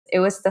it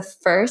was the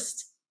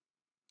first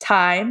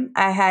time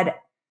I had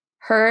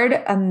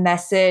heard a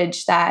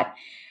message that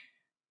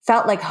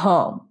felt like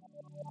home.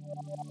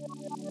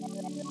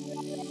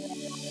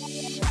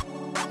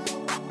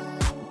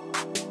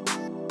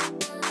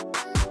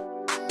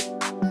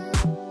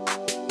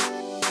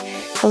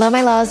 Hello,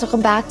 my loves.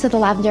 Welcome back to the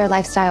Lavendaire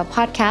Lifestyle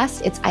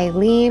Podcast. It's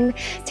Eileen.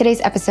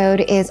 Today's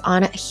episode is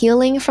on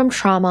healing from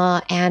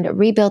trauma and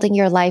rebuilding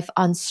your life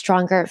on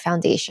stronger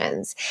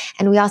foundations.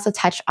 And we also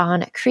touch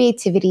on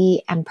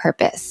creativity and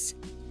purpose.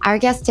 Our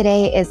guest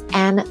today is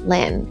Anh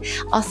Lin,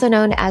 also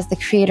known as the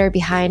creator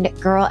behind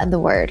Girl and the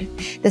Word.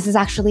 This is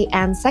actually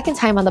Anne's second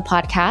time on the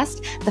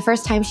podcast. The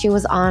first time she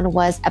was on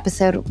was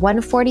episode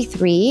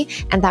 143,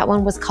 and that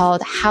one was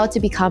called How to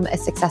Become a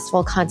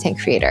Successful Content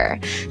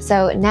Creator.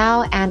 So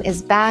now Anne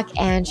is back,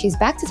 and she's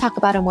back to talk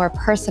about a more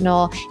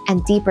personal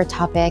and deeper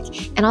topic,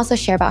 and also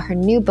share about her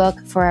new book,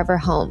 Forever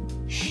Home.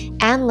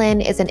 Anh Lin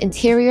is an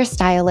interior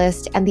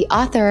stylist and the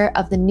author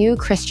of the new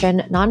Christian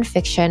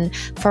nonfiction,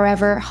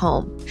 Forever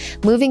Home,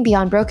 moving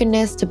beyond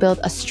brokenness to build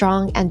a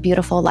strong and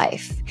beautiful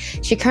life.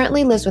 She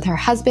currently lives with her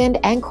husband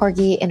and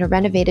corgi in a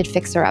renovated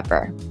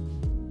fixer-upper.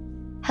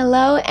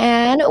 Hello,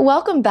 Anne.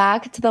 Welcome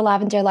back to the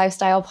Lavendaire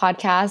Lifestyle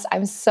Podcast.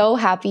 I'm so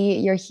happy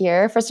you're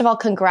here. First of all,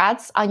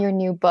 congrats on your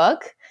new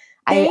book.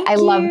 I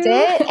loved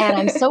it, and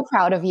I'm so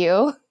proud of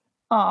you.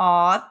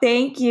 Aw,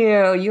 thank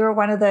you. You were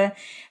one of the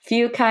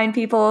few kind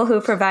people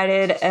who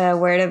provided a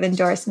word of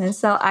endorsement.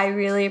 So I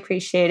really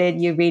appreciated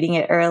you reading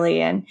it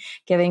early and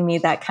giving me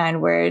that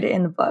kind word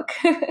in the book.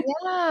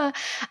 Yeah.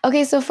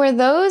 Okay. So for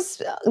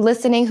those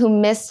listening who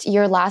missed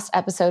your last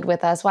episode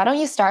with us, why don't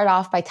you start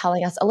off by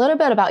telling us a little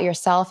bit about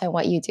yourself and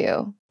what you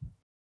do?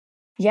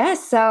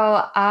 Yes, so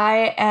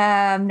I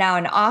am now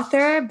an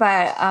author,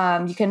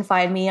 but you can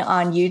find me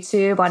on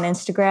YouTube, on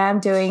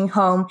Instagram, doing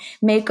home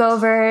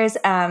makeovers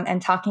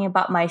and talking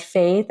about my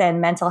faith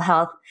and mental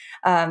health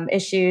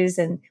issues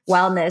and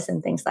wellness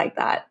and things like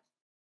that.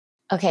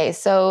 Okay,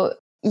 so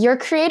you're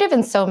creative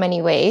in so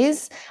many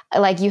ways.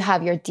 Like you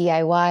have your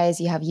DIYs,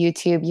 you have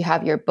YouTube, you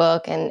have your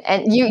book, and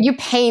you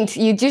paint,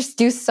 you just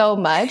do so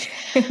much.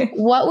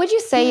 What would you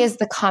say is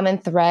the common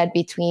thread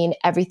between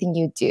everything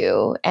you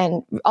do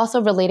and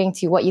also relating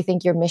to what you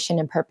think your mission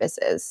and purpose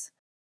is?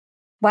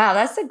 Wow,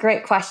 that's a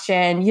great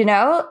question. You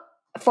know,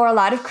 for a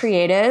lot of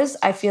creatives,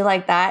 I feel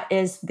like that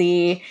is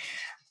the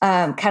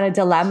kind of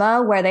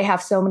dilemma where they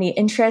have so many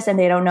interests and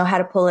they don't know how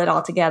to pull it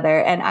all together.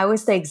 And I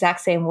was the exact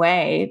same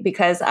way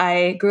because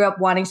I grew up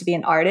wanting to be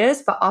an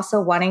artist, but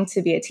also wanting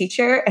to be a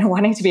teacher and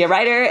wanting to be a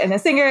writer and a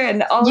singer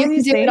and all of these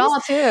things. You can do it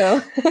all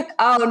too.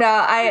 Oh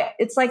no,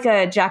 it's like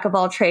a jack of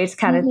all trades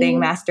kind of thing,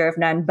 master of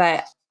none.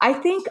 But I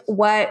think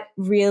what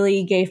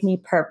really gave me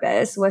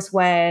purpose was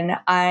when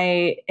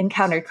I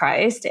encountered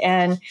Christ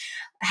and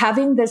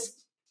having this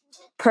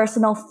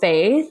personal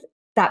faith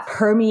that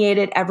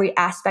permeated every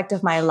aspect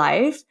of my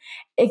life.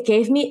 It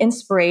gave me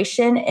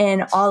inspiration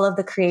in all of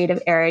the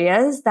creative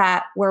areas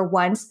that were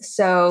once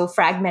so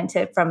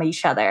fragmented from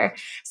each other.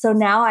 So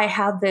now I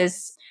have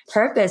this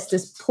purpose,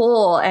 this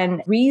pull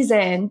and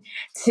reason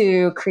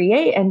to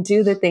create and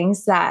do the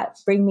things that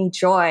bring me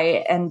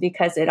joy. And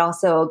because it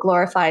also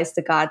glorifies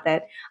the God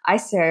that I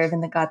serve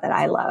and the God that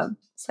I love.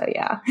 So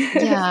yeah.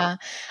 Yeah.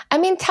 I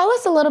mean, tell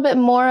us a little bit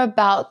more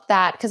about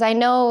that, because I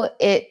know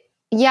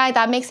yeah,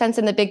 that makes sense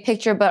in the big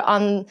picture, but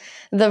on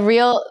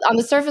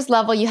the surface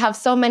level, you have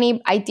so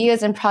many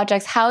ideas and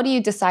projects. How do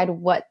you decide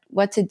what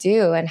to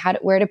do and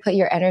where to put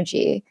your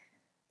energy?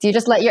 Do you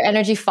just let your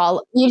energy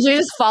follow? You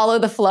just follow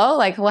the flow?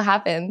 Like what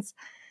happens?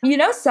 You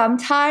know,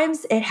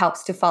 sometimes it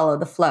helps to follow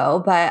the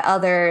flow, but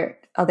other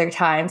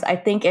times, I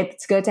think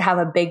it's good to have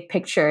a big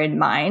picture in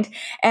mind.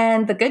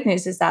 And the good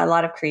news is that a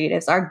lot of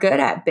creatives are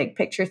good at big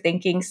picture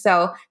thinking.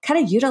 So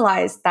kind of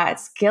utilize that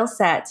skill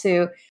set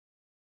to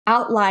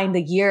outline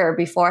the year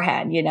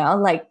beforehand, you know,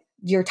 like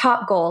your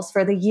top goals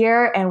for the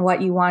year and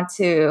what you want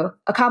to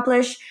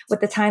accomplish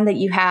with the time that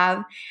you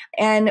have.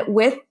 And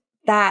with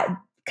that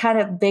kind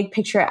of big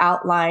picture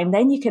outline,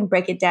 then you can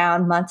break it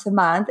down month to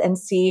month and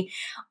see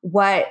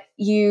what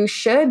you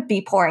should be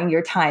pouring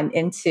your time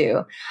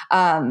into.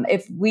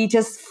 If we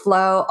just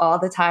flow all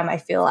the time, I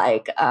feel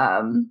like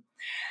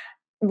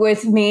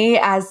with me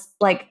as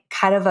like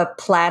kind of a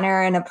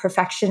planner and a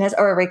perfectionist,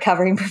 or a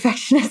recovering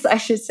perfectionist, I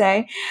should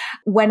say,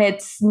 when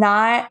it's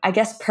not, I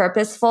guess,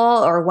 purposeful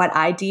or what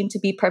I deem to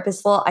be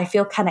purposeful, I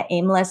feel kind of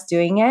aimless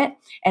doing it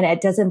and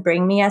it doesn't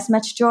bring me as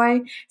much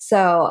joy.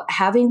 So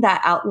having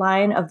that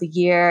outline of the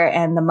year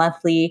and the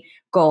monthly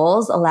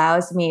goals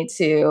allows me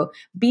to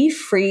be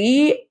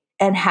free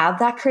and have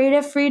that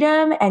creative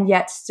freedom and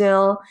yet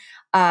still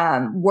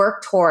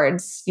work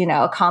towards, you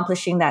know,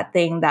 accomplishing that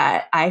thing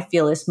that I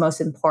feel is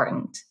most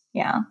important.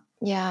 Yeah.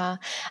 Yeah.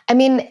 I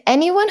mean,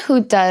 anyone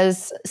who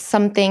does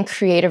something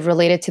creative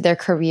related to their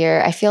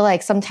career, I feel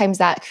like sometimes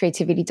that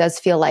creativity does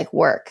feel like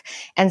work.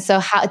 And so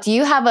how do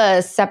you have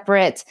a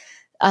separate,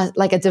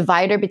 like a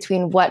divider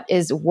between what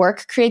is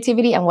work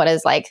creativity and what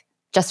is like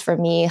just for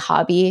me,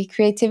 hobby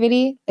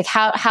creativity? Like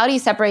how do you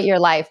separate your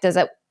life? Does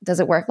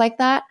it work like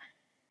that?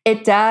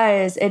 It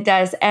does. It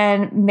does.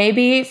 And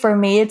maybe for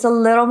me, it's a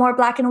little more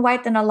black and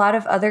white than a lot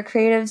of other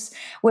creatives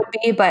would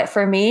be. But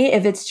for me,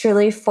 if it's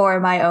truly for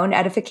my own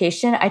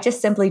edification, I just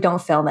simply don't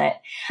film it.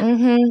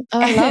 Mm-hmm. Oh,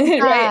 I love Right?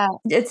 that.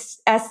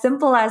 It's as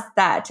simple as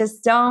that.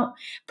 Just don't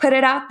put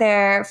it out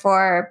there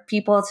for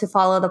people to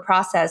follow the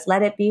process.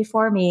 Let it be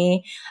for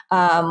me,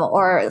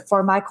 or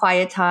for my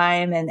quiet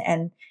time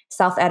and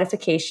self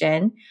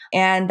edification.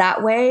 And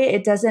that way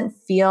it doesn't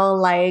feel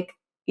like,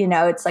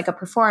 it's like a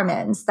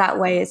performance. That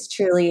way it's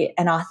truly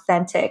an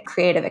authentic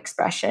creative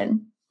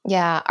expression.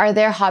 Yeah. Are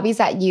there hobbies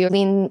that you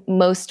lean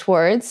most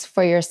towards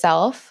for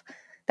yourself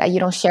that you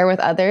don't share with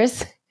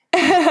others?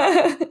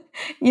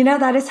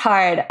 That is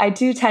hard. I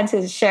do tend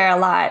to share a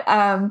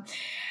lot.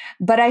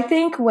 But I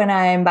think when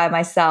I'm by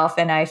myself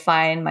and I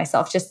find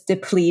myself just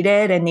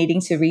depleted and needing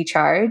to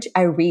recharge,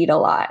 I read a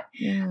lot.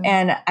 Mm.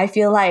 And I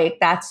feel like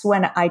that's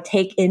when I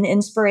take in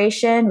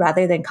inspiration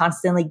rather than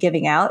constantly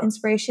giving out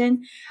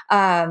inspiration.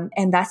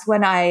 And that's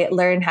when I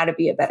learn how to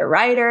be a better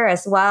writer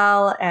as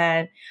well,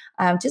 and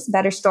just a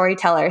better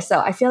storyteller.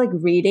 So I feel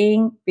like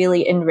reading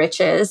really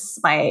enriches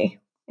my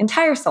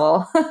entire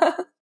soul.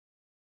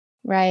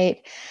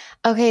 Right.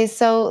 Okay,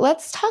 so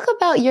let's talk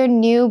about your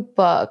new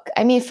book.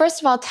 I mean,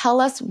 first of all,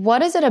 tell us,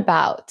 what is it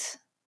about?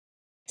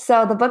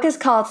 So the book is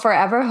called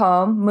Forever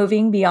Home,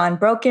 Moving Beyond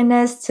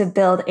Brokenness to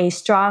Build a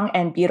Strong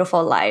and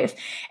Beautiful Life.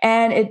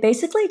 And it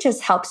basically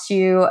just helps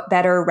you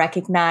better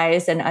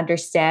recognize and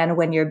understand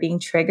when you're being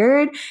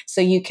triggered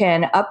so you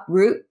can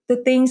uproot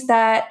the things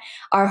that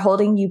are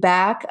holding you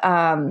back.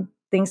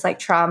 Things like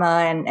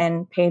trauma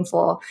and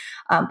painful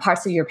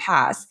parts of your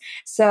past.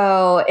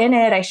 So in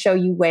it, I show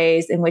you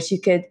ways in which you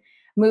could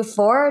move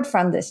forward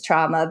from this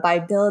trauma by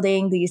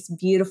building these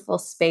beautiful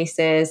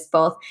spaces,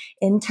 both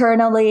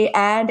internally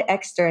and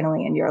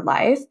externally in your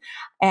life.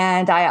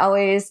 And I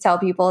always tell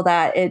people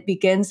that it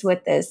begins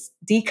with this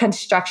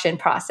deconstruction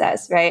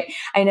process, right?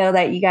 I know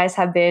that you guys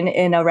have been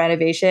in a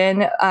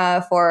renovation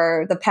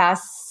for the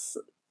past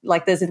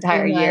like this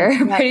entire year,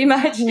 pretty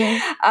much.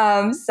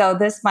 Mm-hmm. So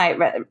this might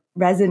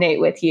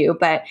resonate with you.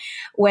 But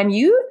when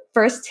you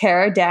first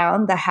tear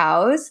down the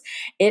house,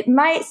 it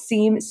might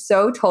seem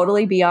so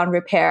totally beyond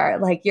repair.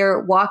 Like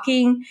you're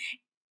walking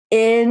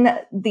in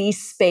the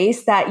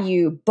space that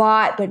you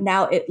bought, but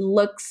now it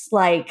looks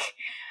like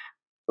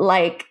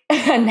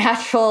a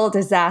natural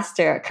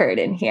disaster occurred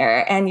in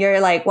here. And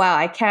you're like, wow,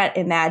 I can't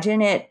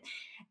imagine it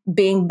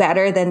being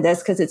better than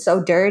this because it's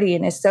so dirty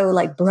and it's so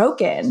like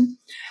broken.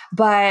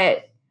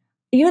 But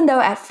even though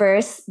at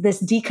first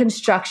this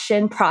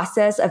deconstruction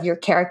process of your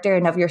character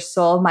and of your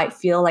soul might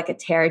feel like a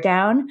tear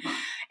down,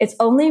 it's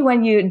only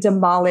when you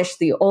demolish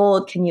the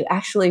old can you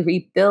actually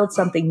rebuild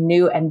something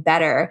new and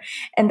better.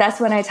 And that's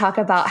when I talk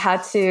about how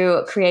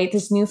to create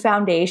this new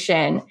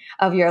foundation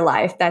of your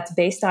life that's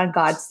based on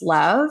God's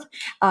love,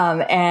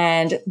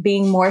 and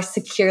being more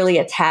securely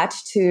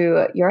attached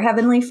to your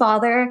Heavenly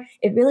Father.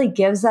 It really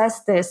gives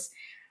us this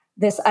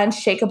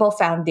unshakable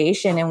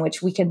foundation in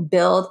which we can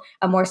build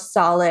a more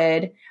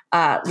solid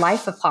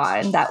life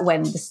upon, that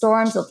when the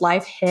storms of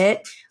life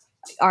hit,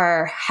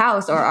 our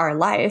house or our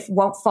life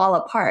won't fall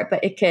apart,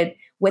 but it could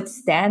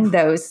withstand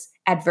those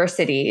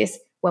adversities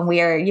when we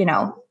are,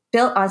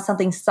 built on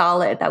something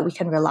solid that we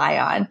can rely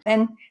on,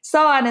 and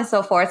so on and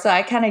so forth. So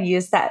I kind of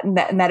use that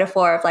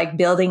metaphor of like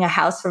building a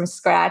house from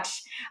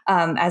scratch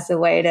as a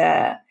way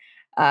to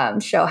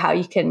show how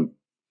you can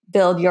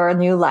build your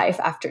new life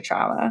after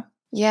trauma.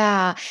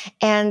 Yeah.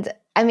 And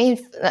I mean,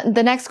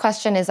 the next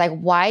question is like,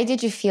 why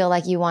did you feel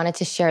like you wanted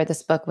to share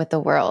this book with the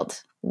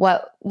world?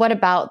 What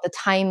about the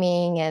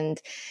timing? And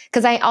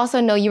because I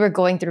also know you were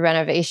going through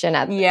renovation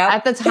at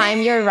the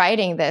time you're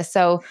writing this.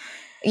 So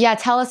yeah,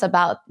 tell us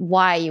about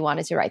why you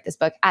wanted to write this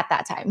book at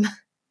that time.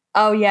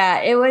 Oh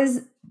yeah, it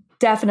was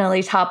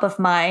definitely top of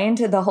mind,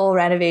 the whole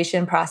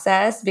renovation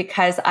process,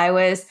 because I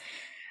was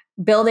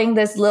building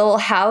this little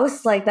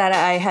house like that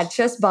I had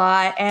just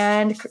bought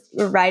and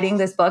writing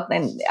this book.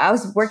 And I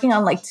was working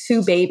on like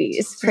 2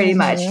 babies pretty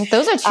much.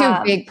 Those are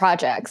 2 big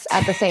projects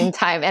at the same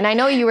time. And I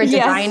know you were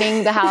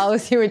designing the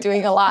house, you were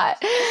doing a lot.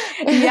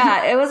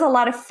 Yeah, it was a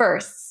lot of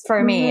firsts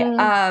for me.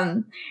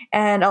 And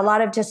a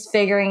lot of just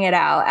figuring it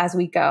out as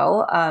we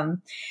go.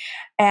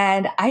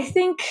 And I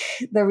think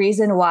the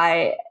reason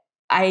why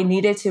I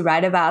needed to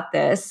write about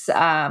this,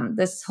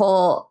 this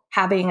whole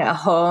having a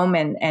home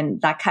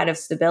and that kind of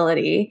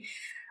stability,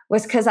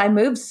 was because I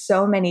moved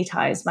so many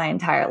times my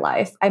entire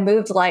life. I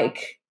moved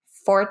like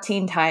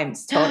 14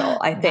 times total,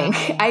 I think.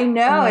 Wow. I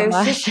know.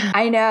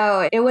 I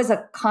know. It was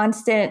a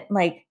constant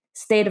like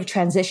state of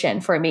transition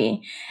for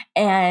me.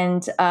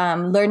 And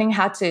learning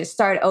how to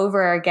start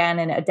over again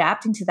and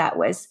adapting to that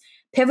was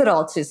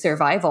pivotal to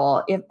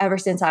survival ever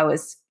since I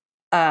was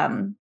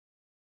 5.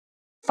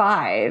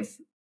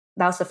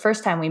 That was the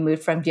first time we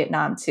moved from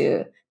Vietnam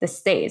to the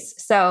States.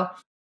 So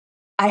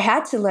I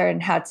had to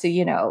learn how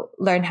to,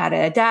 learn how to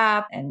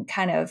adapt and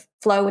kind of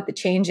flow with the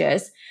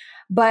changes.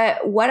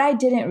 But what I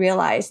didn't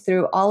realize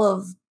through all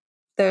of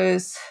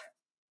those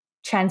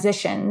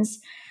transitions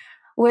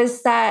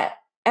was that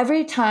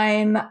every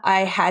time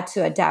I had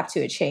to adapt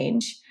to a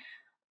change,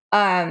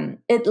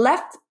 it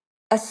left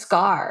a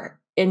scar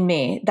in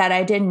me that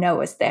I didn't know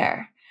was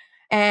there.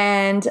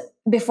 And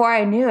before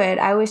I knew it,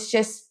 I was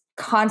just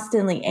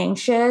constantly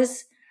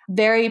anxious,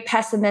 very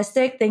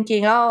pessimistic,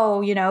 thinking,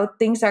 oh,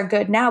 things are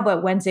good now,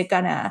 but when's it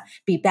gonna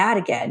be bad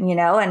again,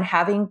 and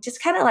having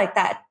just kind of like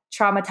that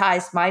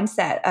traumatized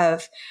mindset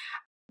of,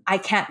 I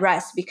can't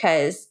rest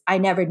because I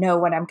never know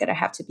when I'm gonna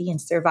have to be in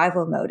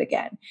survival mode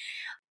again.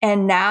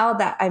 And now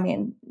that,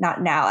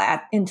 not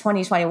now, in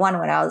 2021,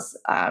 when I was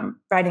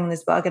writing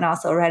this book and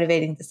also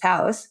renovating this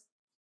house,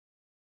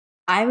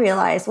 I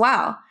realized,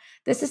 wow,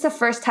 this is the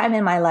first time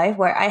in my life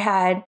where I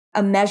had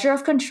a measure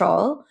of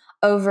control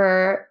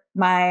over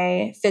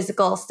my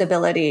physical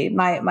stability,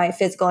 my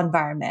physical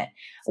environment,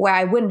 where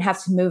I wouldn't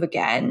have to move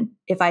again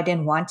if I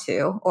didn't want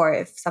to, or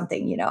if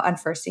something,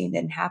 unforeseen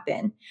didn't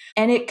happen.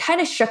 And it kind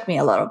of shook me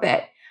a little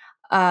bit.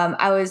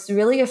 I was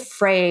really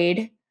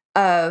afraid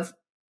of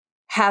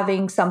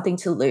having something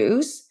to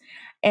lose.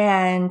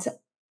 And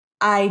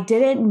I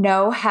didn't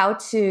know how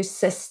to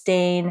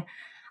sustain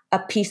a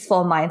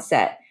peaceful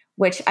mindset,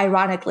 which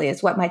ironically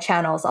is what my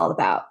channel is all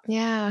about.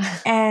 Yeah.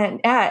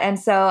 And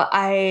so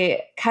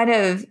I kind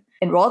of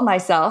enrolled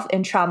myself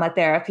in trauma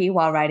therapy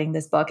while writing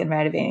this book and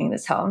renovating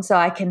this home, so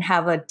I can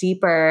have a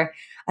deeper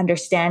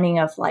understanding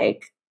of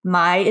like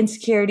my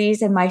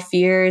insecurities and my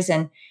fears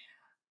and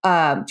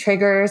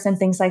triggers and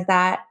things like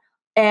that.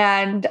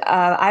 And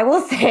I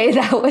will say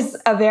that was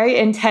a very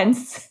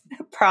intense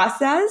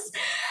process.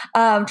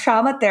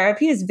 Trauma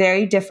therapy is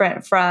very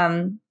different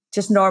from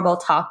just normal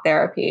talk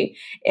therapy.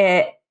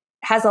 It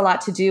has a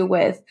lot to do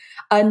with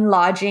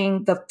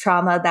unlodging the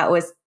trauma that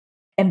was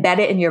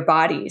embedded in your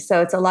body.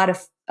 So it's a lot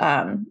of,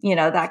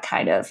 that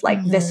kind of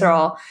like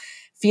visceral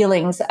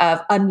feelings of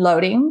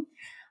unloading.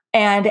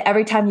 And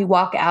every time you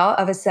walk out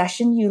of a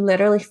session, you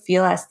literally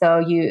feel as though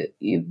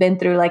you've been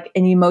through like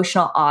an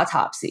emotional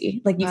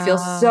autopsy. Like you feel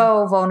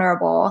so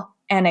vulnerable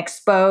and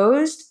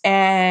exposed,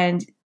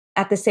 and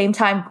at the same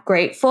time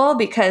grateful,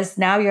 because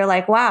now you're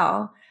like,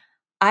 wow,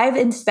 I've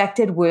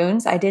inspected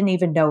wounds I didn't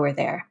even know were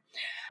there.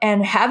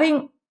 And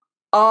having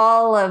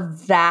all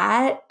of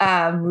that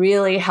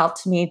really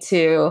helped me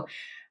to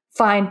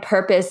find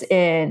purpose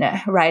in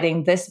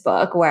writing this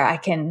book, where I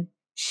can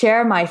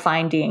share my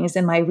findings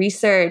and my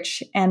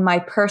research and my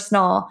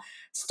personal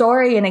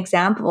story and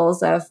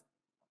examples of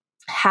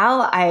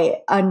how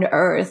I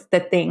unearthed the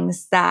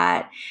things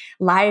that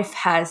life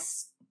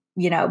has,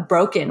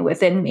 broken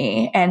within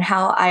me, and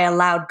how I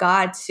allowed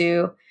God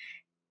to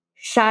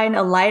shine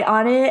a light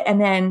on it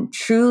and then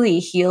truly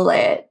heal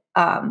it,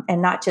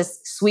 and not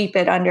just sweep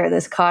it under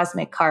this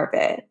cosmic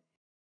carpet.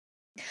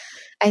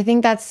 I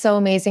think that's so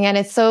amazing. And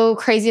it's so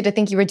crazy to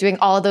think you were doing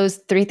all those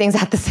three things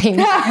at the same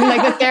time,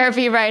 like the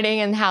therapy, writing,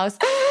 and house.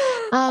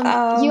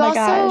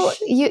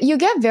 You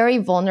get very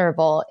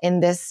vulnerable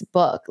in this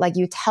book. Like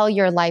you tell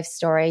your life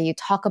story, you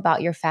talk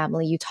about your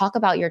family, you talk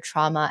about your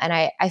trauma. And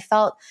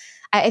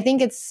I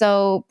think it's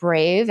so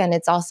brave, and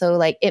it's also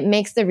like, it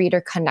makes the reader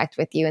connect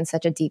with you in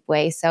such a deep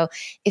way. So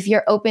if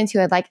you're open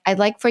to it, I'd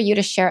like for you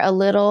to share a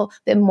little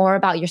bit more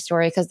about your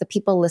story, because the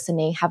people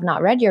listening have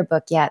not read your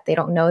book yet. They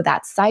don't know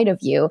that side of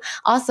you.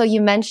 Also,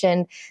 you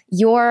mentioned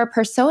your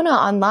persona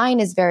online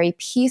is very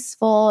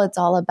peaceful. It's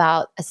all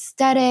about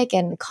aesthetic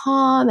and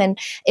calm, and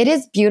it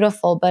is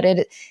beautiful, but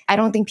I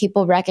don't think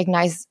people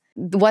recognize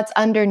what's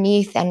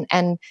underneath.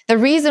 And the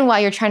reason why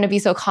you're trying to be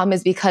so calm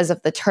is because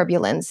of the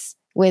turbulence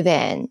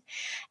within.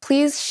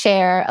 Please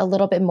share a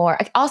little bit more.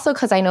 Also,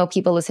 because I know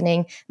people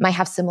listening might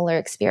have similar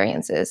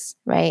experiences,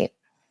 right?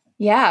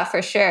 Yeah,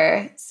 for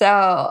sure.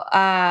 So,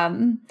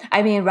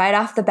 right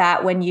off the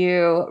bat, when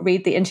you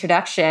read the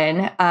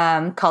introduction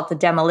called The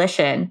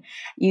Demolition,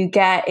 you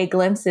get a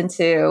glimpse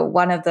into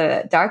one of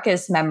the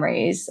darkest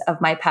memories of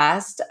my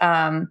past,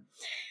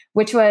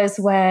 which was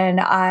when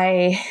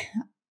I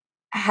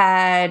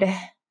had,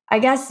 I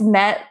guess,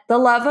 met the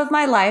love of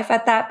my life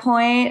at that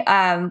point.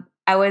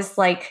 I was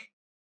like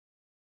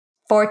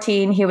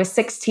 14, he was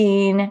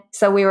 16.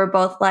 So we were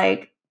both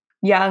like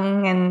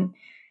young and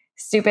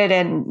stupid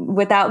and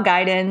without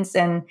guidance,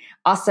 and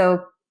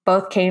also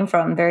both came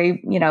from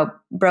very,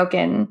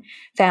 broken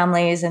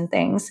families and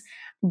things.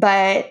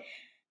 But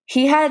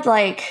he had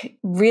like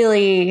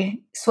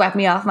really swept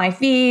me off my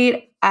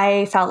feet.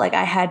 I felt like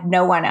I had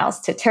no one else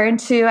to turn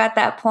to at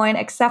that point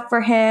except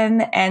for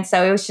him. And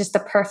so it was just a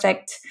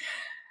perfect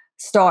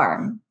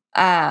storm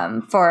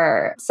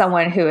for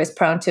someone who is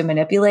prone to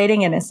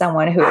manipulating and is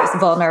someone who is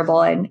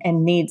vulnerable and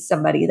needs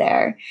somebody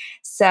there.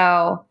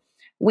 So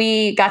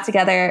we got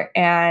together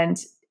and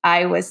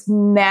I was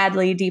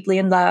madly, deeply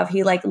in love.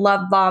 He like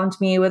love bombed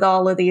me with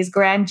all of these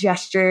grand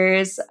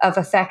gestures of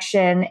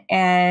affection.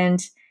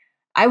 And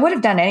I would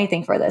have done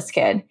anything for this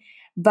kid.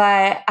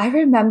 But I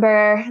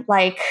remember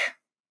like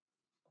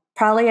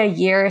probably a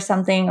year or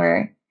something,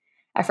 or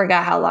I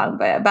forgot how long,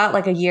 but about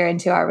like a year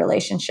into our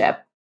relationship,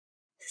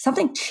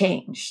 something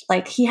changed.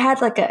 Like he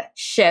had like a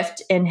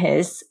shift in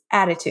his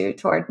attitude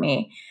toward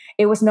me.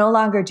 It was no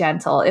longer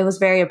gentle. It was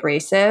very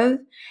abrasive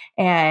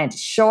and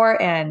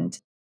short, and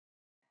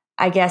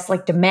I guess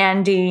like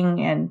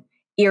demanding and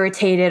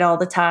irritated all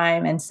the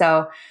time. And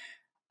so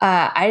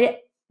I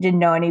didn't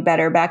know any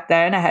better back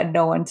then. I had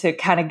no one to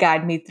kind of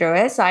guide me through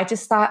it. So I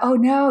just thought, oh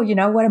no,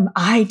 what am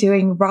I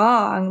doing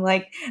wrong?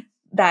 Like,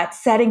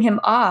 that's setting him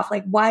off.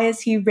 Like, why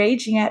is he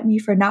raging at me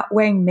for not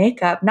wearing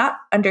makeup? Not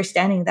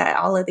understanding that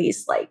all of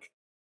these like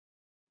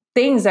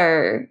things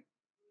are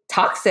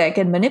toxic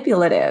and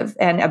manipulative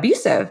and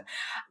abusive.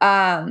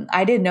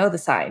 I didn't know the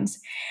signs.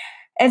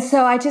 And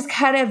so I just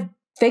kind of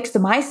fixed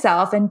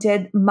myself and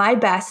did my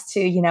best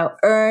to,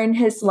 earn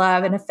his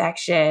love and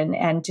affection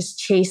and just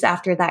chase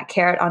after that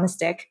carrot on a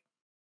stick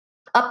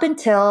up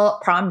until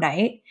prom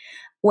night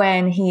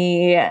when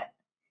he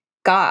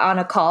got on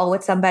a call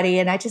with somebody.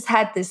 And I just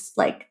had this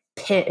like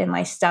pit in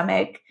my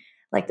stomach,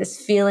 like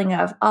this feeling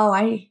of, oh,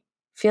 I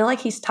feel like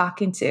he's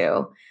talking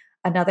to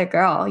another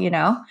girl,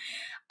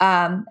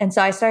 And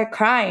so I started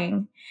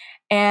crying.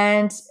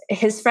 And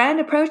his friend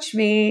approached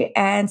me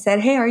and said,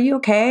 hey, are you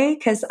okay?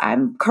 Because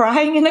I'm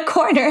crying in the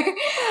corner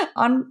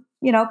on,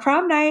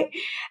 prom night.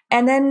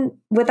 And then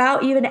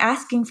without even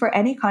asking for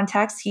any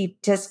context, he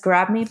just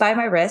grabbed me by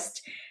my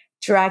wrist,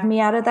 dragged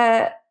me out of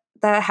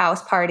the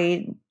house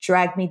party,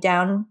 dragged me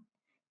down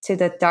to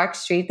the dark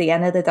street, the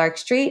end of the dark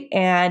street,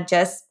 and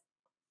just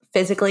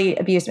physically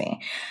abused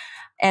me.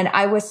 And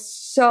I was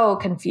so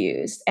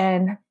confused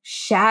and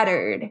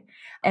shattered.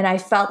 And I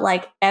felt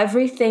like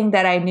everything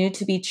that I knew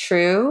to be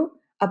true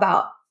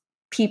about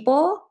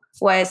people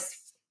was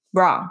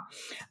wrong.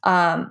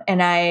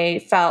 And I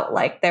felt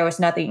like there was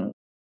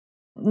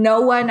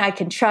no one I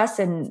can trust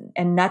and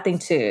nothing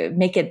to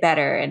make it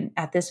better. And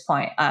at this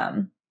point,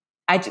 I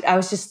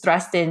was just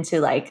thrust into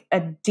like a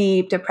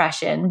deep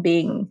depression,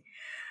 being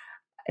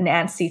an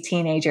antsy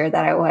teenager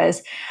that I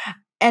was.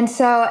 And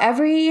so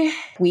every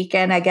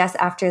weekend, I guess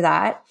after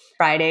that,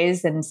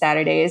 Fridays and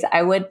Saturdays,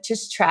 I would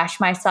just trash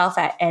myself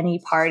at any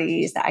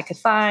parties that I could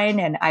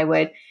find. And I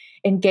would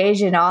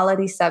engage in all of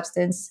these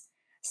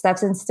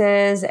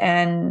substances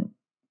and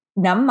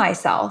numb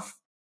myself.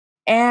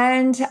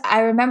 And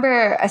I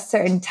remember a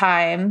certain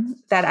time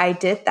that I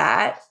did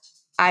that.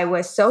 I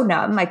was so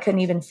numb, I couldn't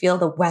even feel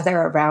the weather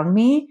around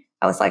me.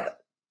 I was like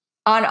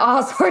on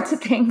all sorts of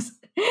things.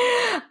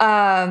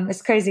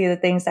 It's crazy the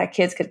things that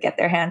kids could get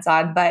their hands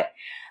on. But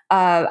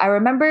I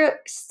remember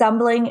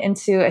stumbling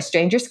into a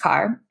stranger's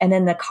car and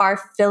then the car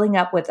filling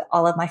up with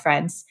all of my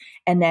friends.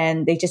 And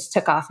then they just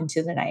took off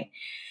into the night.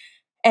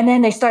 And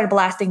then they started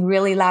blasting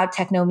really loud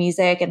techno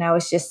music. And I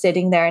was just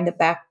sitting there in the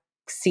back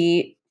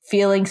seat,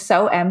 feeling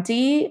so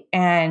empty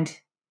and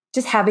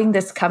just having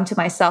this come to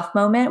myself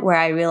moment where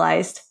I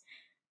realized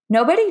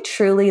nobody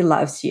truly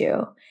loves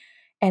you.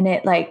 And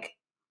it like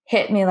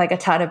hit me like a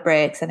ton of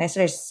bricks and I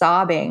started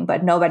sobbing,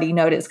 but nobody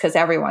noticed because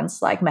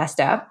everyone's like messed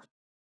up.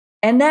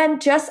 And then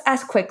just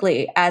as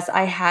quickly as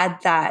I had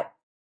that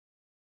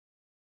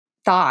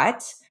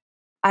thought,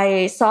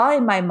 I saw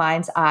in my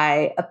mind's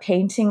eye a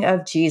painting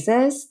of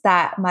Jesus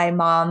that my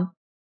mom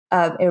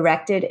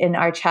erected in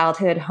our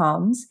childhood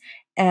homes.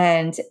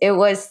 And it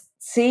was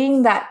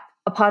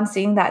upon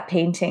seeing that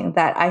painting,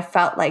 that I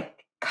felt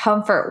like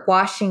comfort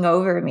washing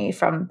over me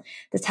from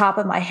the top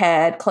of my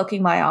head,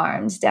 cloaking my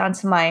arms down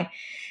to my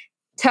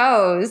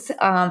toes.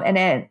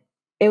 And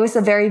it was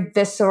a very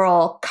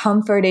visceral,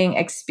 comforting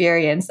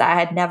experience that I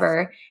had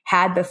never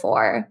had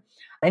before.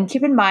 And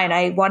keep in mind,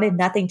 I wanted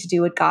nothing to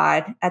do with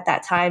God at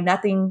that time,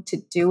 nothing to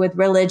do with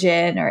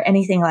religion or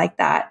anything like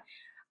that.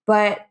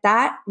 But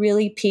that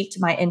really piqued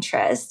my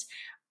interest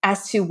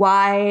as to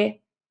why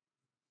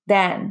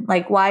then,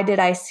 like, why did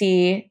I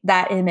see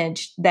that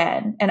image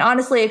then? And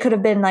honestly, it could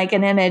have been like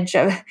an image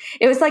of,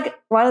 it was like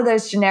one of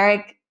those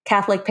generic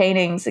Catholic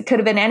paintings. It could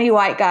have been any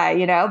white guy,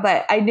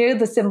 but I knew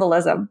the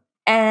symbolism.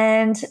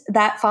 And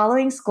that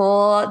following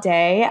school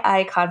day,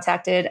 I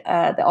contacted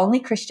the only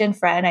Christian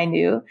friend I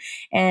knew.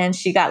 And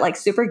she got like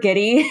super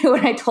giddy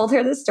when I told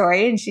her the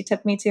story. And she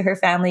took me to her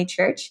family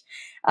church.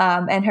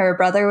 And her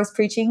brother was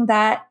preaching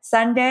that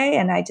Sunday.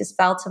 And I just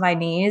fell to my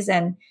knees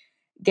and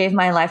gave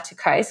my life to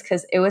Christ,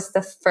 because it was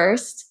the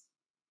first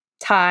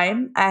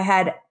time I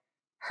had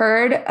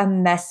heard a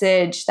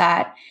message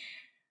that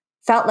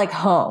felt like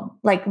home,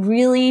 like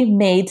really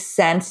made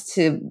sense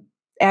to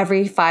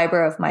every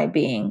fiber of my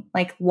being,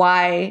 like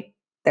why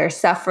they're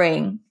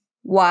suffering,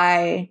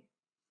 why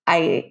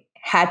I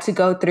had to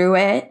go through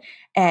it,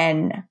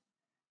 and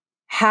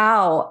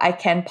how I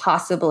can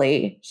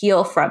possibly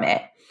heal from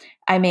it.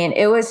 I mean,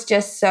 it was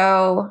just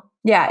so,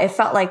 it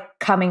felt like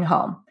coming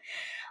home.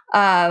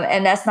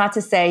 And that's not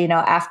to say,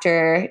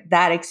 after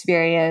that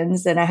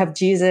experience and I have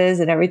Jesus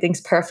and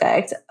everything's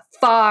perfect.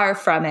 Far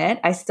from it.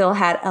 I still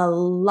had a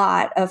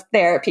lot of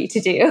therapy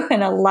to do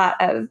and a lot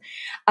of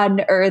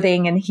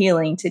unearthing and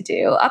healing to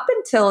do up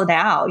until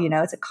now.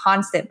 It's a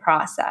constant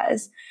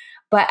process,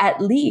 but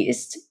at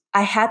least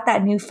I had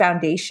that new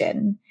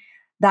foundation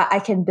that I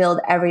can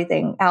build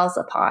everything else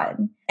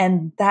upon.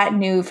 And that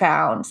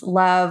newfound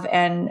love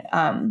and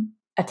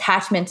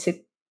attachment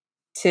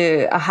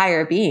to a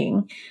higher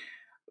being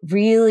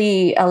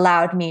really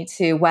allowed me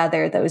to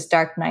weather those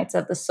dark nights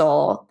of the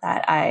soul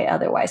that I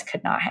otherwise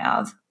could not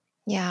have.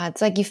 Yeah,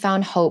 it's like you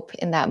found hope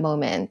in that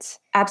moment.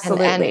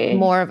 Absolutely. And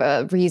more of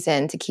a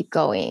reason to keep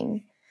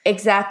going.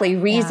 Exactly.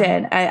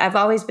 Reason. Yeah. I've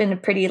always been a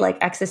pretty like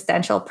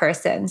existential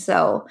person.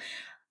 So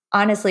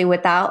honestly,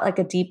 without like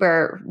a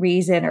deeper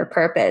reason or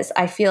purpose,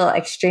 I feel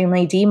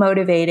extremely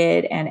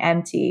demotivated and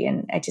empty,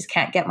 and I just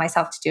can't get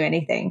myself to do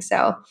anything.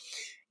 So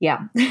yeah.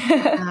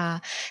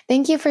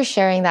 Thank you for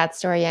sharing that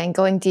story and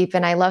going deep.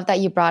 And I love that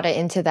you brought it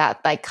into that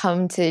like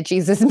come to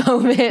Jesus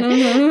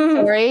moment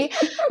story.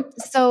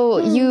 So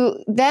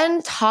you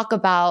then talk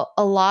about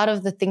a lot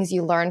of the things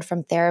you learned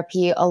from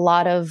therapy, a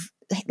lot of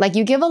like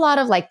you give a lot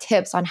of like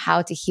tips on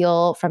how to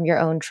heal from your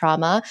own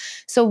trauma.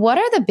 So what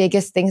are the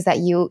biggest things that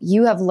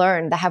you have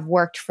learned that have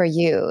worked for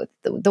you,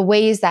 the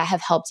ways that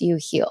have helped you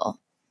heal?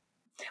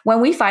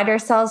 When we find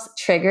ourselves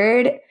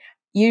triggered,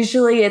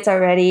 usually it's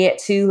already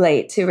too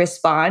late to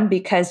respond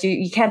because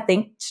you can't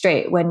think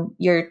straight when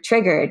you're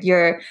triggered.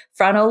 Your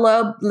frontal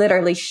lobe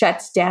literally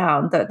shuts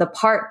down. The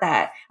part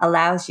that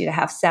allows you to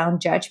have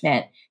sound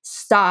judgment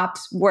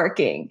stops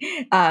working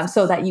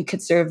so that you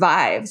could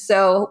survive.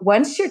 So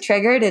once you're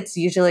triggered, it's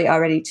usually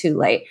already too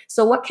late.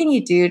 So what can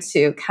you do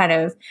to kind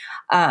of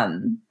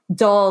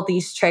dull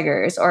these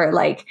triggers or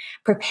like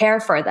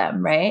prepare for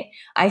them, right?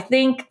 I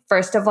think,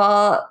 first of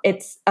all,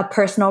 it's a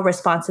personal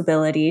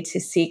responsibility to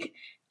seek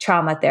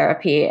trauma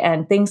therapy,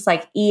 and things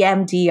like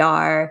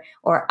EMDR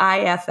or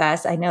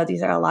IFS. I know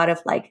these are a lot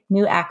of like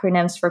new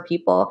acronyms for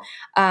people.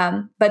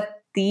 But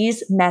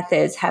these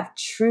methods have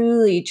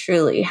truly,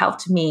 truly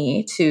helped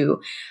me to,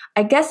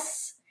 I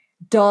guess,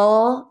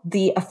 dull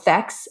the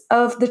effects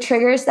of the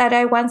triggers that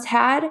I once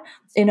had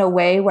in a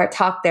way where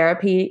talk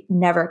therapy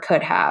never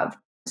could have.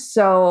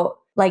 So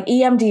like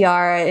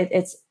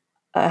EMDR,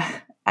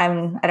 I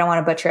don't want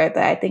to butcher it,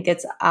 but I think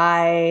it's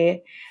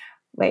eye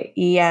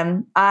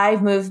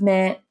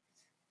movement,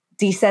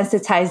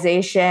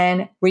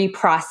 desensitization,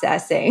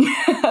 reprocessing.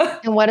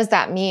 And what does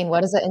that mean?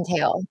 What does it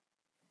entail?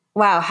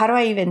 Wow, how do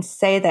I even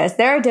say this?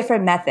 There are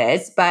different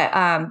methods, but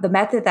the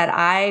method that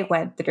I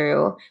went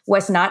through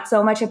was not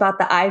so much about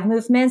the eye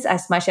movements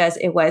as much as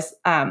it was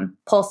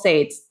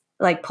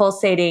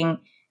pulsating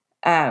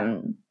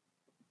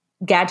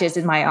gadgets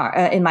in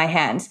my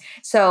hands.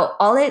 So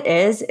all it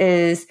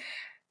is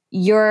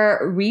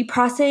you're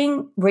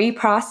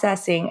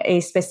reprocessing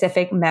a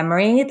specific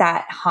memory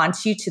that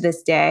haunts you to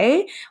this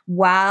day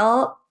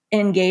while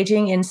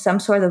engaging in some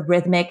sort of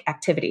rhythmic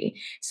activity.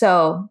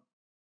 So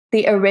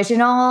the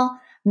original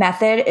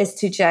method is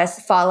to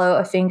just follow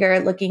a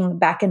finger looking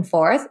back and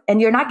forth, and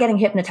you're not getting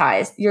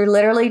hypnotized. You're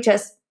literally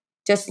just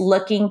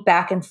looking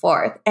back and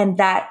forth. And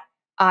that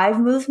eye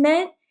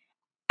movement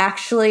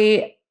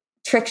actually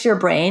tricks your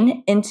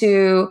brain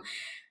into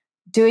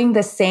doing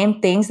the same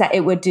things that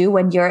it would do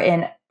when you're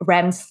in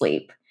REM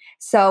sleep.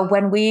 So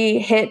when we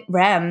hit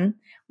REM,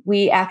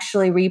 we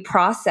actually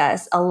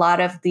reprocess a lot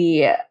of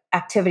the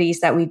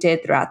activities that we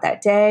did throughout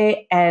that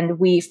day, and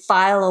we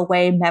file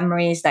away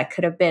memories that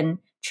could have been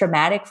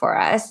traumatic for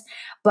us.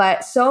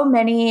 But so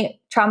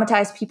many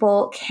traumatized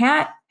people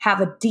can't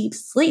have a deep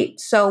sleep.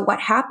 So what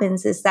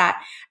happens is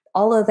that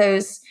all of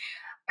those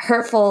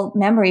hurtful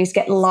memories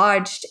get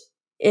lodged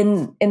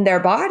in their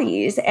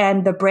bodies,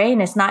 and the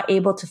brain is not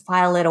able to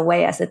file it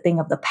away as a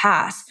thing of the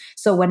past.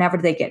 So whenever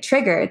they get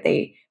triggered,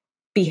 they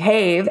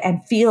behave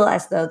and feel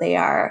as though they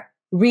are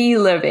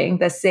reliving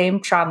the same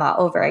trauma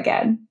over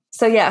again.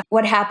 So yeah,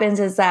 what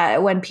happens is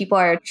that when people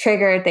are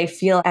triggered, they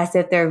feel as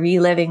if they're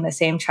reliving the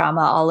same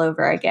trauma all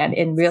over again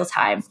in real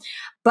time.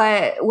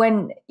 But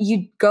when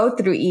you go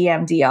through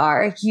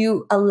EMDR,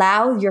 you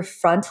allow your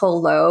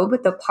frontal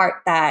lobe, the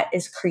part that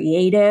is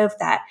creative,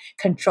 that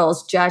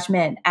controls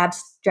judgment,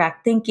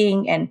 abstract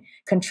thinking, and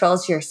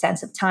controls your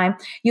sense of time.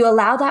 You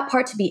allow that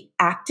part to be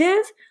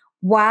active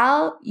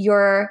while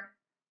you're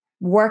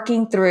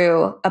working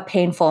through a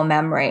painful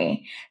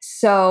memory.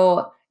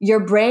 So your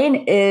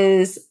brain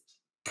is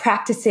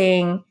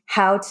practicing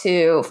how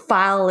to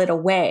file it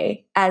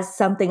away as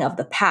something of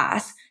the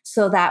past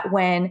so that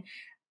when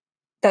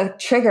the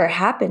trigger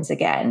happens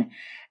again,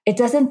 it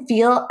doesn't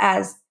feel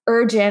as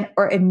urgent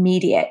or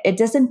immediate. It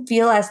doesn't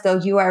feel as though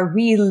you are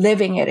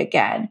reliving it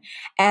again.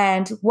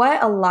 And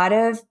what a lot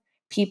of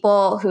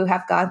people who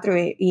have gone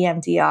through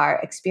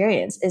EMDR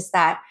experience is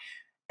that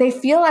they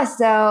feel as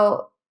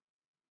though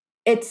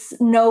it's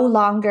no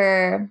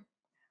longer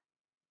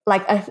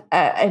like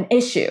an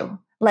issue.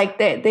 Like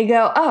they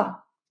go, oh,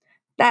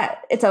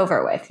 that it's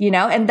over with,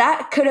 and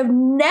that could have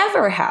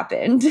never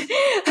happened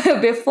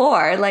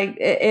before.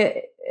 Like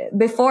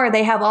before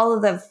they have all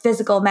of the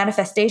physical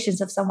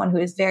manifestations of someone who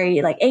is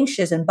very like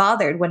anxious and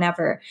bothered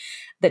whenever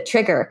the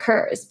trigger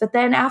occurs. But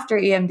then after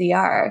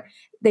EMDR,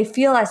 they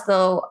feel as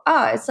though,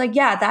 oh, it's like,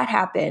 yeah, that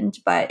happened,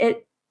 but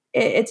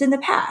it's in the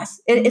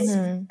past. It's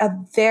a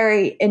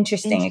very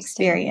interesting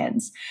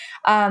experience.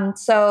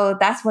 So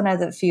that's one of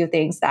the few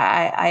things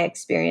that I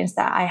experienced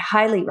that I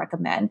highly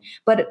recommend.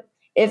 But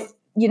if,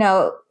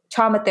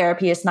 trauma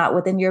therapy is not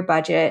within your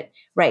budget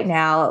right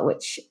now,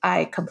 which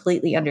I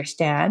completely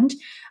understand,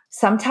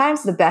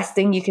 sometimes the best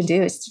thing you can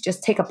do is to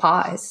just take a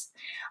pause.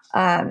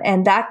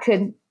 And that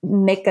could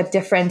make a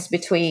difference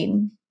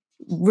between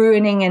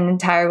ruining an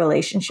entire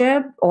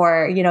relationship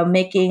or,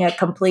 making a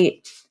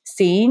complete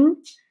scene,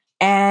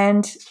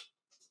 and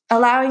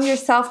allowing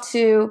yourself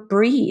to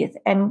breathe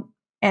and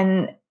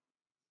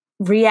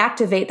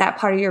reactivate that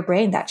part of your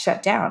brain that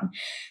shut down.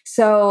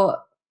 So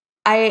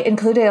I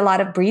included a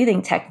lot of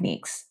breathing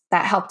techniques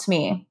that helped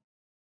me.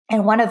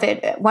 And one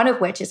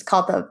of which is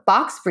called the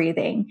box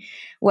breathing,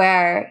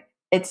 where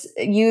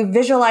you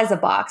visualize a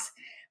box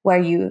where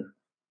you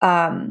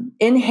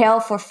inhale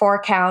for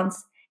 4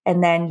 counts,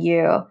 and then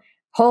you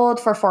hold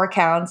for 4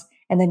 counts,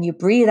 and then you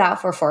breathe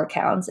out for 4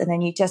 counts, and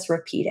then you just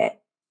repeat it.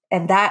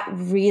 And that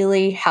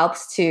really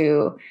helps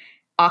to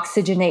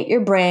oxygenate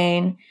your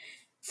brain,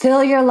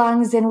 fill your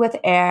lungs in with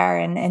air,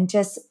 and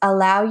just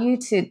allow you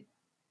to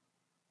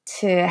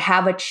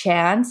have a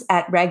chance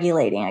at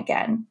regulating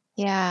again.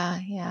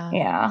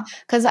 Yeah.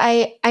 Because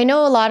I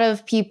know a lot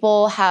of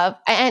people have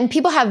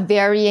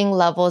varying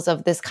levels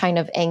of this kind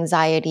of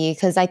anxiety,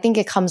 because I think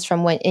it comes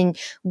from when in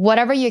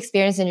whatever you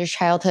experienced in your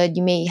childhood,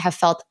 you may have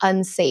felt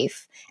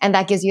unsafe. And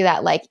that gives you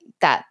that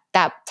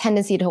that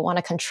tendency to want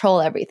to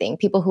control everything.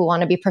 People who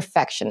want to be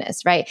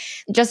perfectionists, right?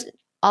 Just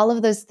all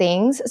of those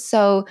things.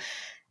 So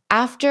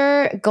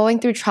after going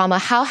through trauma,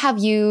 how have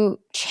you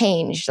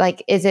changed?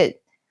 Is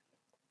it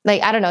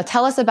I don't know,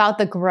 tell us about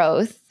the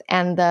growth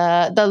and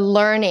the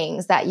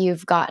learnings that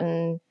you've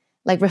gotten,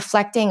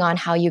 reflecting on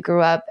how you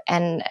grew up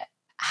and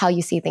how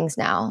you see things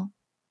now.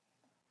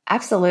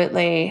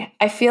 Absolutely.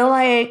 I feel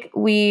like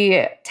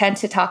we tend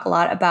to talk a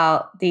lot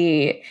about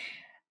the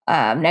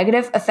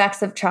negative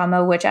effects of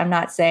trauma, which I'm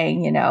not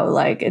saying,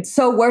 it's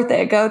so worth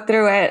it, go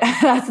through it.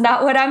 That's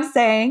not what I'm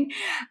saying.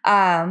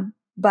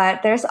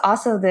 But there's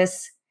also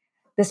this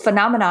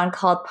phenomenon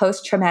called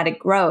post-traumatic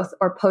growth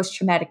or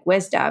post-traumatic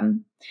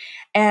wisdom.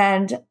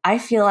 And I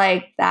feel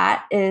like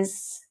that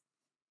is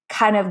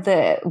kind of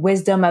the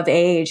wisdom of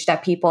age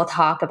that people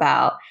talk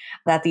about,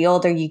 that the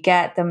older you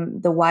get,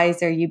 the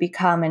wiser you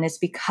become. And it's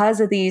because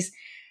of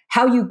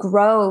how you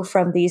grow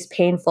from these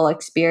painful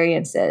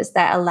experiences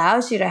that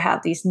allows you to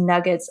have these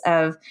nuggets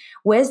of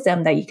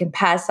wisdom that you can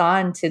pass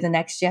on to the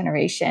next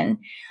generation.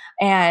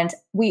 And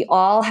we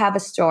all have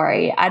a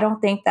story. I don't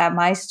think that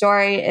my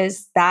story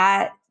is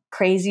that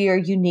crazy or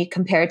unique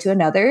compared to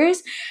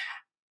another's.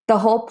 The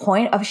whole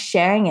point of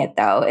sharing it,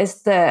 though,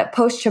 is the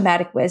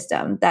post-traumatic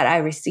wisdom that I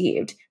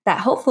received that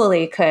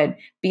hopefully could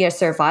be a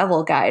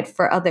survival guide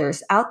for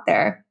others out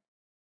there.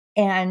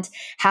 And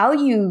how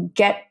you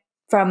get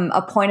from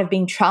a point of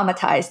being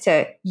traumatized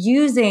to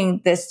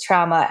using this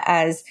trauma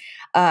as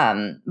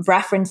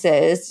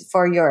references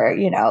for your,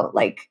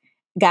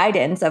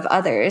 guidance of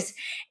others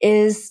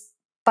is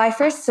by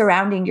first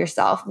surrounding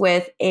yourself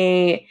with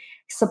a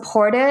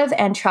supportive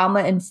and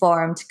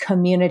trauma-informed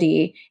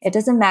community. It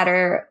doesn't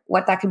matter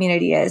what that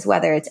community is,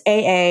 whether it's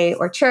AA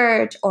or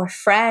church or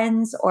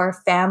friends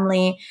or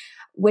family,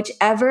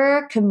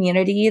 whichever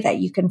community that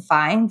you can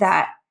find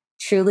that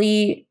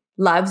truly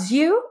loves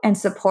you and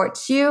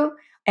supports you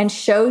and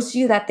shows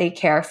you that they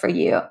care for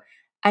you.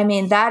 I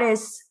mean, that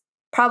is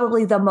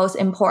probably the most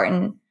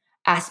important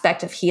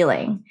aspect of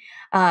healing.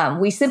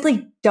 We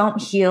simply don't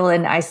heal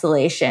in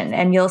isolation.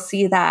 And you'll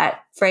see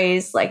that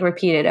phrase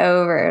repeated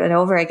over and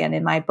over again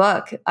in my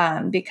book,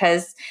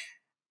 because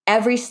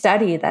every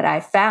study that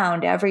I've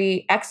found,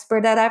 every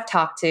expert that I've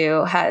talked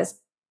to has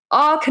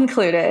all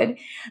concluded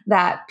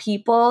that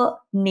people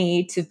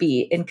need to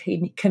be in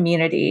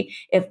community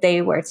if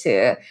they were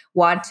to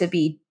want to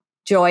be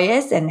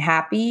joyous and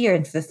happy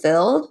and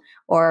fulfilled,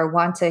 or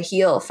want to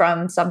heal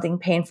from something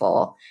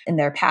painful in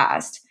their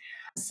past.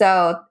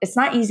 So it's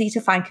not easy to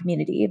find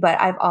community, but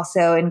I've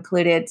also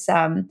included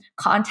some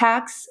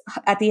contacts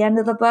at the end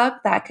of the book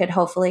that could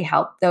hopefully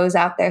help those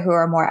out there who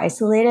are more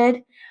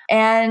isolated.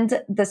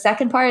 And the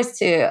second part is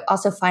to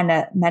also find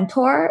a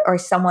mentor or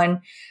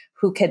someone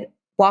who could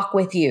walk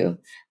with you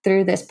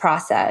through this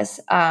process.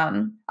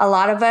 For a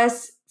lot of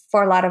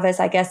us,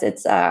 I guess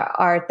it's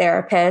our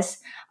therapist.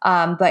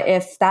 But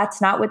if that's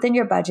not within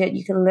your budget,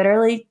 you can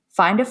literally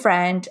find a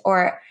friend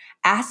or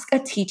ask a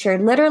teacher,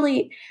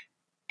 literally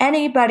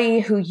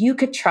anybody who you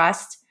could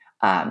trust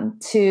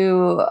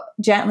to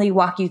gently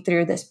walk you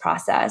through this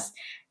process.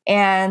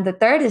 And the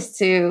third is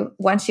to,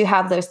 once you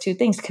have those two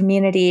things,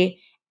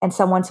 community and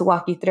someone to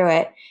walk you through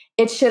it,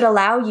 it should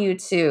allow you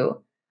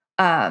to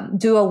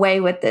do away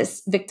with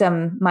this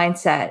victim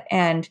mindset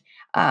and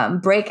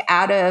break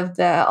out of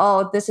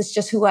this is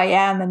just who I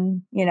am.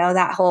 And,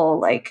 that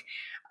whole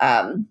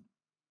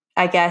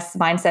I guess,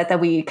 mindset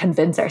that we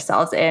convince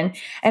ourselves in,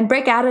 and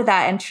break out of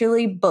that and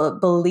truly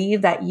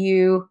believe that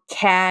you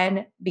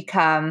can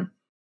become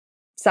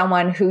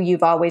someone who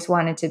you've always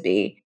wanted to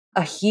be,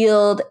 a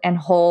healed and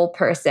whole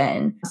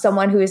person,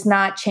 someone who is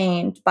not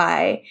chained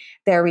by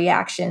their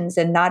reactions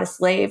and not a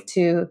slave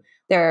to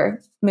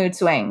their mood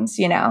swings,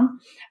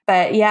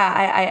 But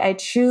yeah, I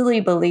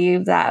truly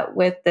believe that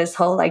with this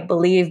whole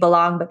believe,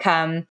 belong,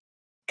 become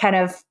kind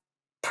of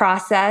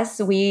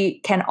process, we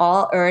can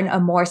all earn a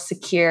more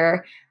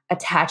secure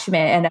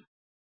attachment and a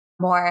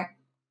more,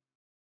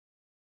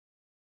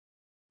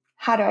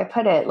 how do I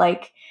put it?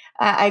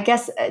 I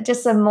guess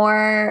just a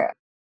more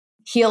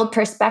healed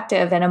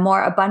perspective and a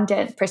more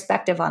abundant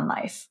perspective on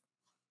life.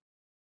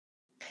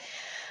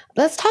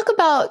 Let's talk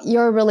about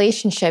your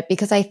relationship,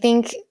 because I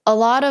think a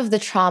lot of the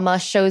trauma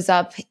shows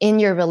up in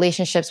your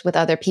relationships with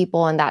other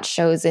people, and that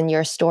shows in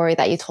your story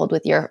that you told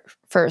with your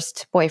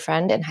first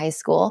boyfriend in high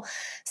school.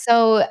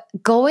 So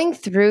going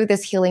through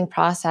this healing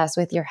process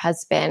with your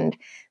husband,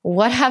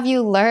 what have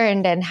you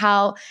learned, and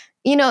how,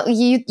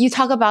 you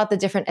talk about the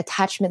different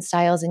attachment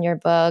styles in your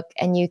book,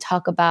 and you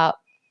talk about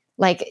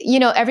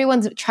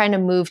everyone's trying to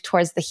move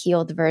towards the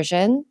healed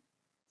version.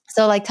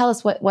 So tell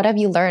us what have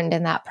you learned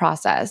in that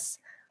process?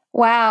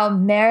 Wow,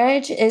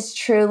 marriage is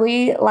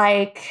truly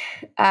like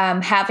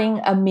having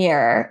a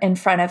mirror in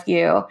front of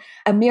you,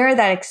 a mirror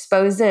that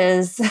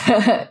exposes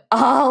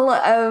all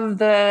of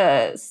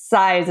the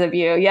sides of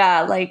you.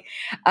 Yeah,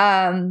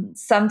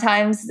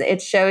 sometimes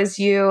it shows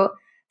you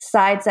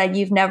sides that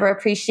you've never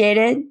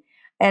appreciated,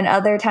 and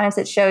other times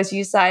it shows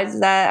you sides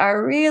that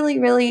are really,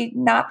 really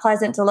not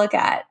pleasant to look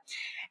at.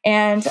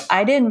 And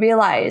I didn't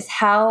realize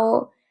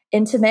how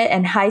intimate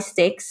and high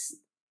stakes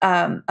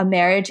a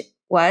marriage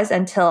was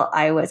until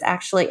I was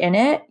actually in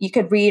it. You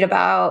could read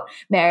about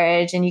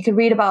marriage and you could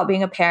read about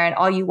being a parent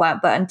all you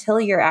want, but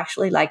until you're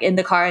actually in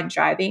the car and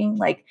driving,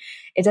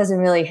 it doesn't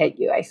really hit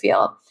you, I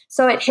feel.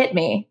 So it hit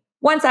me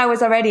once I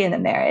was already in the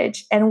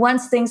marriage, and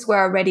once things were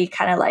already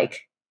kind of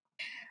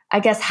I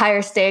guess,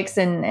 higher stakes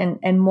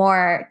and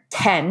more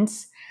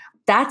tense.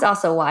 That's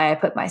also why I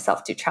put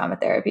myself through trauma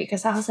therapy,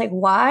 because I was like,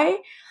 why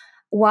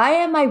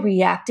am I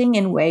reacting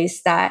in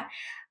ways that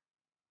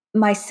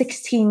my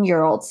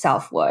 16-year-old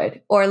self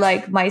would, or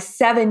my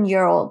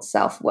 7-year-old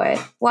self would?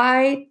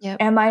 Why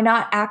am I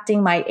not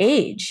acting my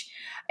age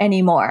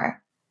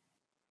anymore?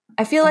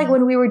 I feel like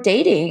when we were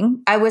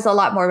dating, I was a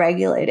lot more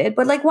regulated,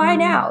 but why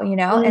now,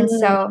 And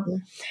so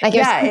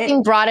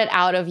something brought it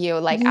out of you,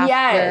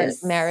 after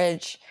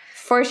marriage.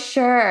 For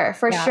sure.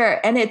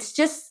 And it's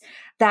just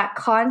that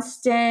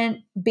constant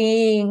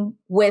being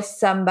with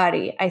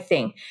somebody, I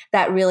think,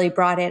 that really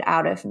brought it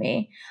out of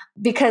me.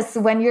 Because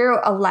when you're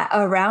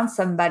around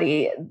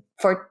somebody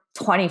for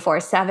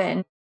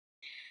 24/7,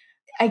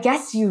 I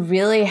guess you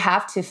really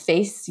have to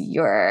face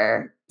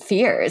your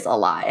fears a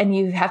lot, and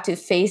you have to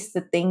face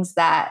the things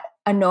that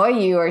annoy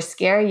you or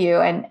scare you.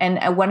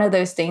 And one of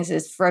those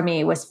things for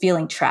me was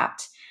feeling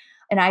trapped.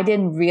 And I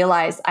didn't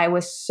realize I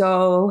was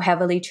so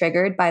heavily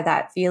triggered by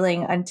that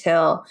feeling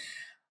until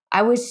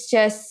I was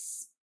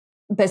just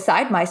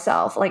beside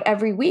myself.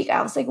 Every week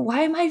I was like,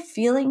 why am I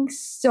feeling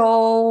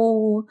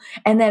so?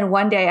 And then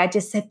one day I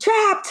just said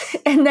trapped.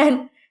 And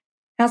then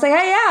I was like, oh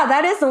yeah,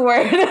 that is the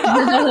word.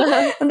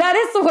 That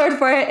is the word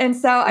for it. And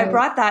so I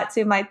brought that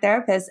to my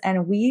therapist,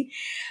 and we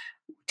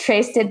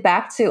traced it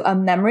back to a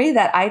memory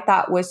that I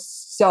thought was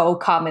so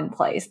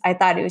commonplace. I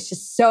thought it was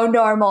just so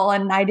normal,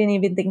 and I didn't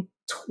even think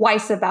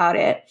twice about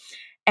it.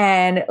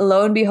 And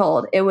lo and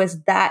behold, it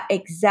was that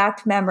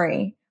exact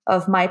memory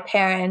of my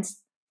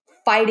parents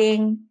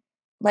fighting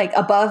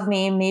above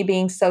me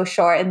being so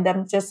short, and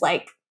them just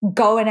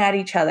going at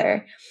each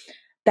other,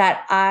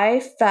 that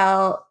I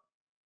felt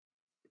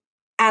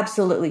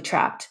absolutely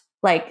trapped.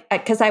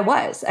 Because I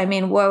was,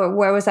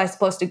 where was I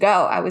supposed to go?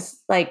 I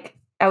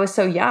was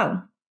so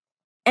young.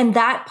 And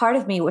that part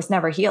of me was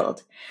never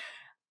healed.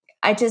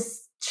 I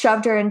just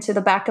shoved her into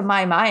the back of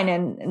my mind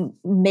and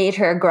made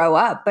her grow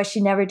up, but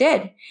she never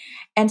did.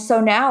 And so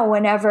now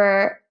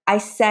whenever I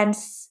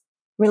sense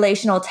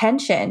relational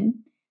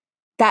tension,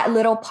 that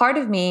little part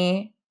of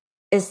me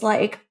is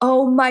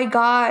oh my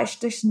gosh,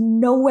 there's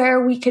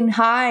nowhere we can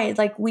hide.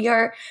 We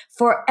are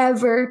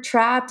forever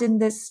trapped in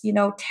this,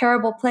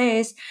 terrible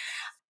place.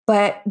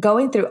 But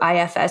going through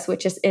IFS,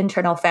 which is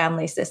internal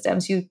family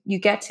systems, you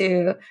get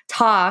to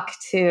talk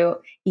to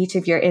each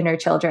of your inner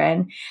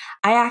children.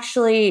 I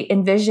actually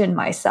envision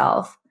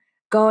myself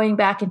going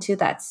back into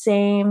that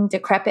same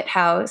decrepit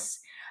house,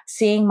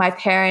 seeing my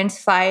parents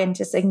fight and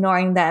just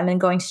ignoring them, and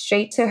going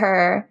straight to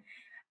her.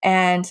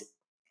 And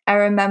I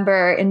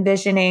remember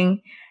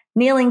envisioning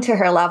kneeling to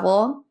her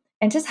level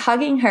and just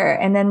hugging her.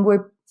 And then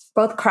we're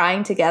both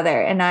crying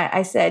together. And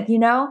I said,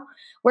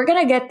 we're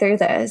going to get through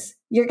this.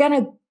 You're going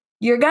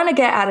to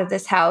get out of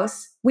this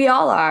house. We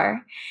all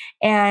are.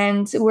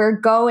 And we're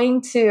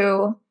going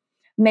to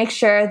make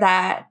sure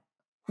that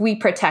we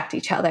protect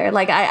each other.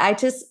 I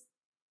just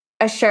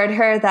assured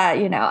her that,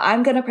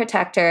 I'm going to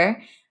protect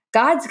her.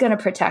 God's going to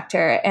protect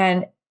her.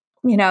 And,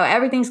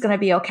 everything's going to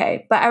be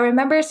okay. But I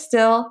remember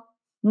still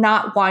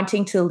not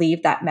wanting to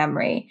leave that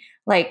memory.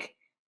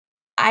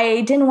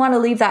 I didn't want to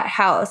leave that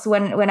house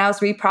when I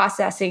was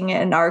reprocessing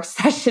and our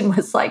session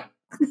was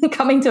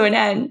coming to an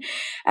end.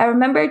 I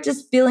remember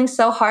just feeling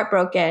so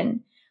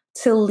heartbroken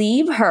to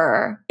leave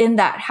her in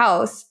that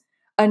house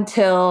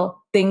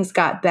until things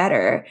got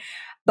better.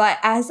 But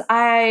as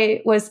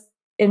I was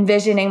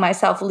envisioning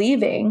myself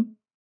leaving,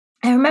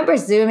 I remember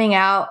zooming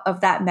out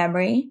of that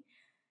memory,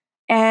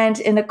 and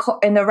in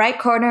the right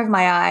corner of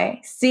my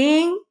eye,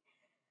 seeing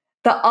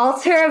the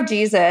altar of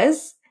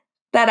Jesus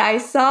that I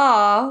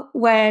saw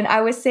when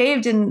I was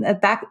saved in the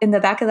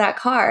back of that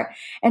car,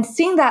 and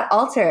seeing that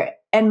altar,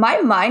 and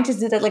my mind just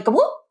did it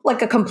whoop,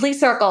 like a complete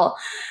circle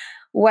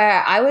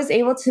where I was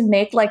able to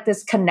make like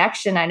this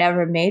connection I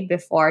never made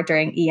before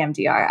during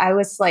EMDR. I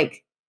was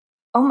like,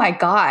 oh my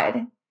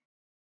God.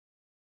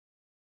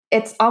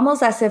 It's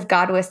almost as if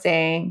God was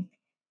saying,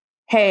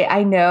 hey,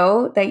 I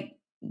know that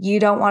you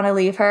don't want to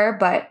leave her,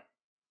 but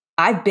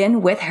I've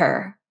been with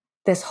her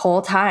this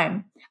whole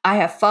time. I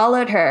have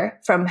followed her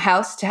from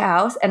house to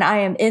house, and I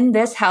am in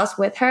this house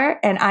with her,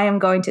 and I am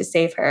going to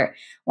save her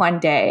one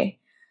day.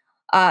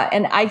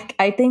 And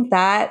I think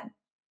that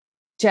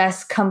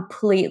just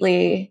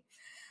completely,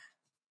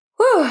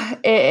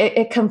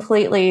 it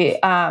completely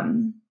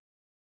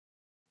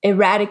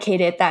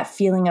eradicated that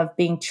feeling of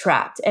being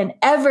trapped. And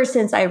ever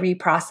since I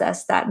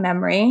reprocessed that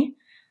memory,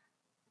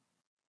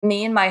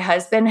 me and my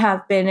husband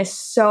have been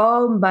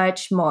so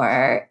much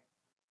more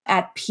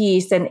at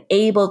peace and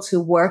able to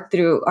work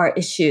through our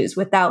issues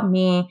without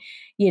me,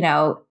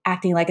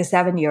 acting like a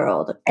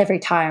 7-year-old every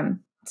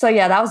time. So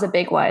yeah, that was a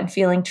big one,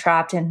 feeling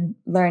trapped and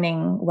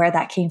learning where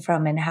that came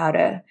from and how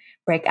to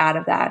break out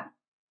of that.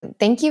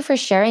 Thank you for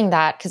sharing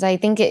that, because I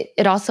think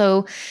it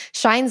also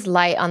shines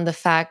light on the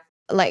fact,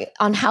 like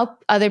on how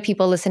other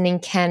people listening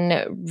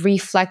can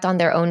reflect on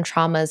their own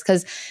traumas.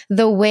 Because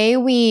the way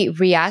we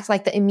react,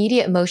 like the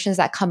immediate emotions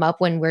that come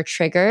up when we're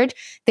triggered,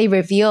 they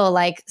reveal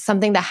like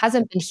something that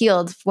hasn't been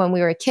healed when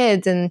we were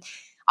kids. And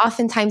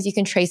oftentimes you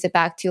can trace it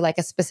back to like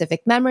a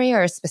specific memory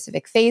or a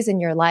specific phase in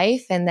your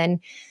life. And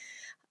then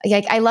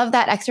like, I love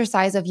that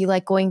exercise of you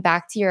like going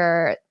back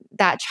to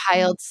that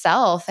child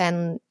self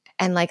and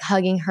like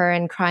hugging her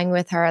and crying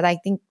with her. I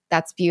think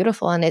that's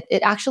beautiful. And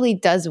it actually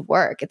does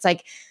work. It's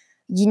like,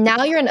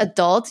 now you're an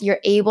adult, you're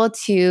able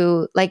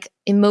to like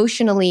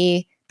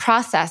emotionally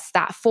process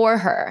that for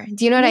her.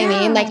 Do you know what I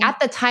mean? Like at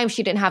the time,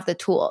 she didn't have the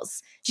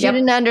tools. She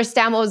didn't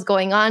understand what was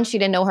going on. She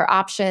didn't know her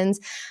options.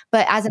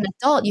 But as an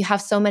adult, you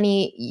have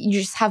you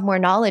just have more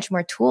knowledge,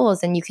 more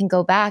tools, and you can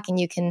go back and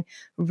you can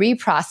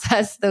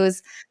reprocess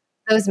those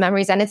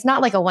memories. And it's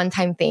not like a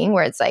one-time thing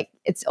where it's like,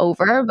 it's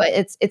over, but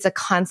it's a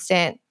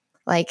constant,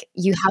 like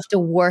you have to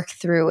work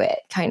through it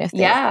kind of thing.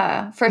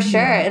 Yeah, for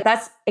sure.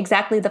 That's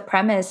exactly the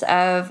premise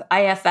of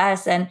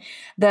IFS. And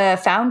the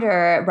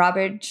founder,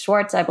 Robert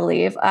Schwartz, I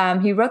believe,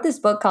 he wrote this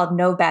book called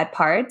No Bad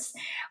Parts,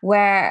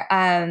 where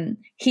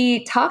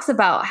he talks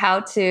about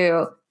how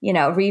to,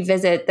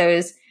 revisit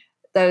those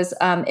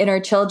inner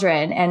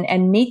children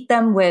and meet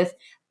them with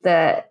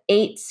the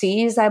 8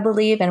 C's, I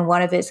believe, and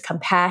one of it is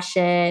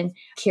compassion,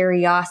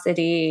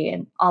 curiosity,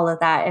 and all of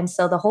that. And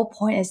so the whole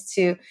point is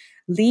to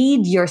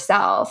lead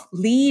yourself,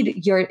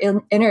 lead your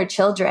inner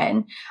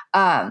children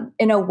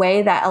in a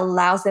way that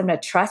allows them to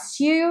trust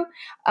you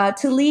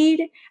to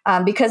lead,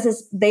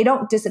 because they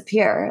don't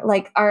disappear.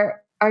 Like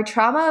our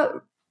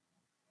trauma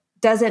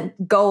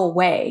doesn't go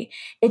away.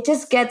 It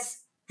just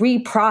gets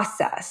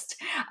reprocessed.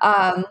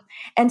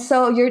 And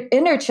so your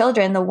inner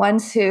children, the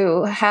ones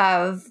who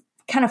have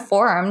kind of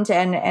formed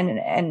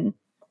and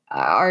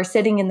are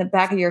sitting in the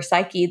back of your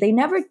psyche, they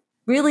never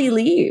really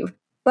leave.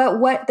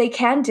 But what they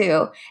can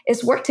do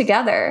is work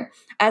together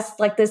as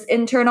like this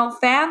internal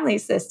family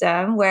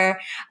system where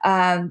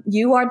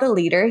you are the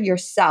leader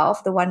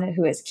yourself, the one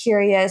who is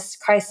curious,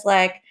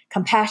 Christ-like,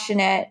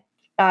 compassionate,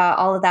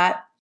 all of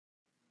that,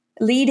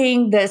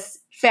 leading this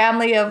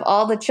family of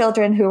all the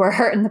children who were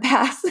hurt in the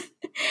past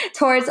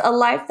towards a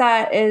life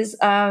that is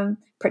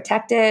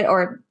protected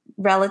or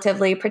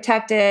relatively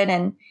protected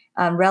and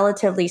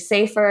relatively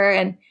safer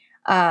and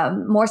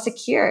more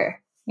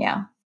secure.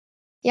 Yeah.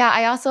 Yeah,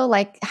 I also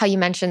like how you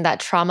mentioned that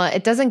trauma,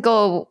 it doesn't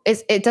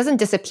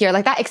disappear.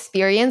 Like that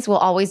experience will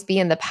always be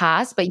in the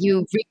past, but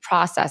you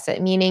reprocess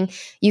it, meaning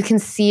you can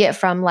see it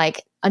from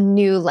like a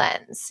new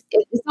lens.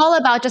 It's all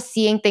about just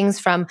seeing things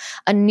from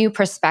a new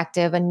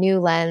perspective, a new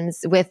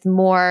lens with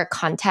more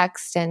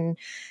context. And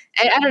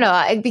I don't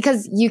know,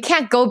 because you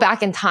can't go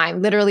back in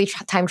time, literally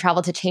time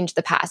travel to change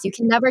the past. You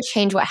can never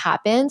change what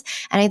happened.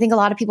 And I think a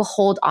lot of people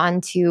hold on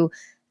to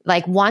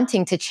like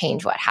wanting to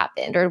change what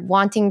happened or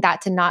wanting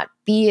that to not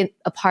be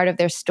a part of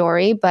their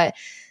story. But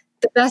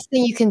the best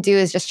thing you can do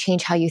is just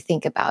change how you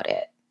think about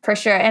it. For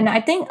sure. And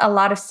I think a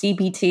lot of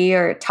CBT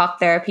or talk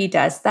therapy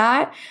does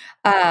that.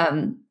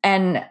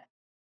 And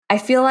I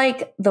feel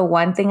like the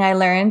one thing I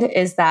learned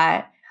is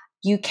that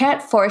you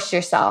can't force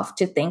yourself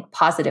to think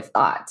positive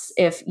thoughts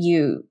if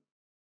the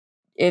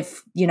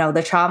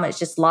trauma is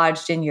just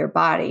lodged in your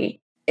body.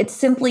 It's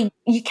simply,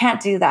 you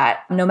can't do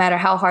that no matter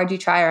how hard you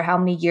try or how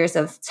many years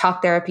of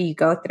talk therapy you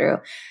go through.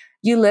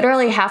 You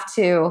literally have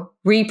to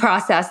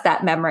reprocess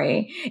that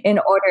memory in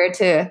order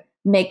to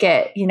make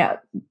it,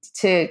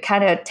 to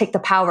kind of take the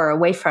power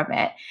away from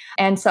it.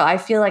 And so I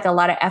feel like a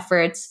lot of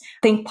efforts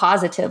think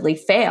positively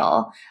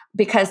fail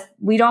because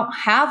we don't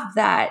have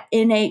that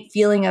innate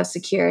feeling of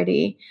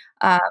security,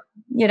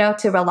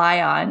 to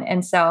rely on.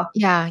 And so,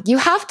 yeah, you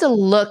have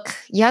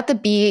to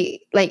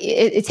be like,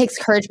 it takes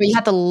courage, but you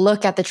have to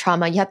look at the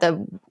trauma. You have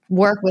to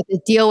work with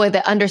it, deal with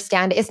it,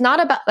 understand it. It's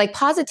not about like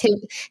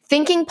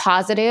thinking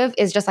positive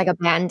is just like a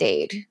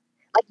Band-Aid.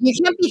 Like you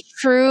can't be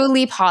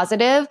truly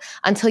positive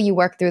until you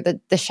work through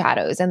the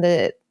shadows and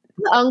the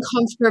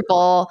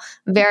uncomfortable,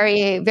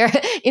 very, very,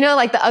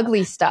 like the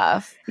ugly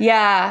stuff.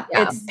 Yeah,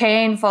 Yeah. it's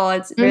painful.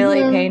 It's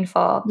really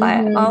painful.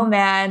 But oh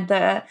man,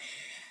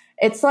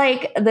 it's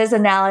like this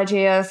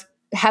analogy of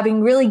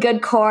having really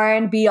good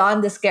corn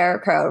beyond the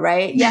scarecrow,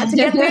 right? Yeah, to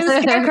get through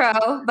the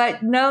scarecrow,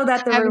 but know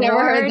that the I've reward.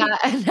 never heard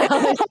that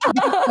analogy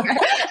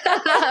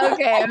before.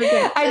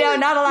 Okay. I know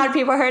not a lot of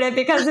people heard it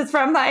because it's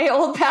from my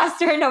old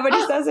pastor.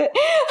 Nobody says it.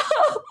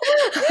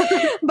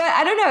 But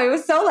I don't know. It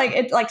was so like,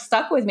 it like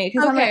stuck with me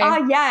because I'm like,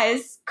 oh yeah,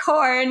 it's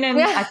corn. And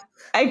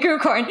I grew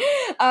corn.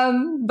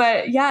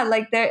 But yeah,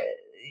 like there,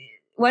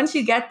 once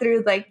you get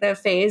through like the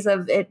phase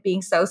of it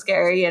being so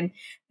scary and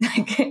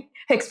like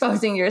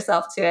exposing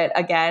yourself to it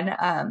again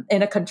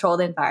in a controlled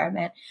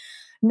environment,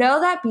 know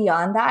that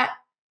beyond that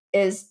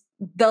is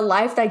the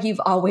life that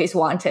you've always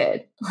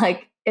wanted.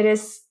 Like it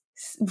is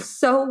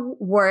so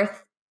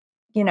worth,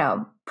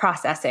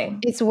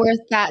 processing. It's worth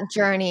that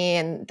journey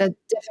and the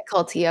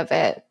difficulty of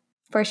it.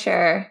 For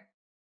sure.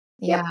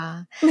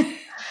 Yeah. Yep.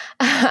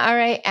 All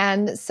right.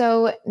 And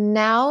so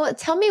now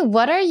tell me,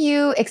 what are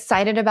you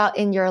excited about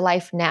in your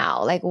life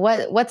now? Like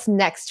what's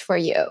next for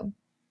you?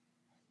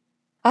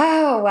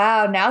 Oh,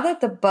 wow. Now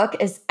that the book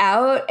is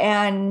out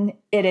and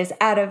it is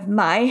out of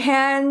my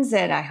hands,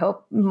 and I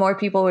hope more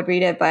people would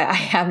read it, but I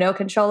have no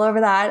control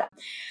over that.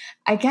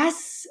 I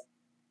guess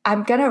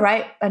I'm going to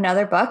write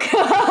another book.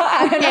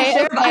 I'm not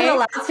sure if I'm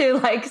allowed to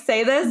like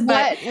say this,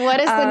 but what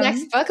is the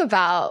next book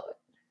about?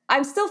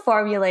 I'm still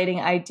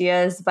formulating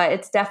ideas, but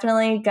it's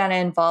definitely going to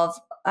involve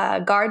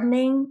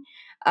gardening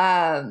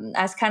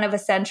as kind of a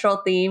central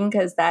theme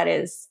because that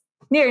is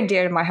near and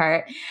dear to my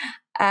heart.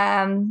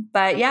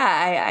 But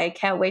yeah, I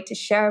can't wait to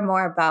share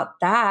more about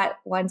that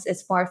once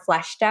it's more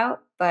fleshed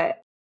out.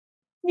 But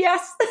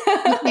yes.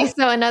 Okay,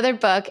 so another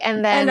book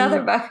and then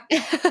another book.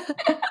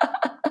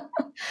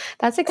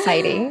 That's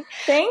exciting.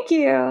 Thank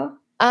you.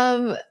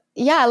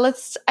 Yeah,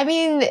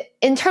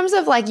 in terms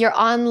of like your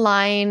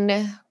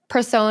online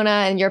persona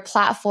and your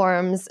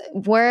platforms,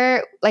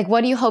 what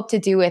do you hope to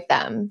do with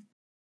them?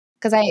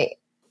 Because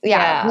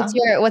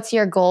what's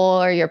your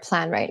goal or your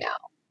plan right now?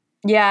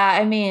 Yeah,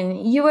 I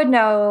mean, you would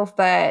know,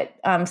 but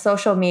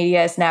social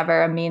media is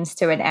never a means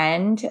to an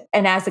end.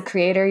 And as a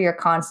creator, you're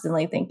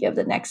constantly thinking of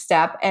the next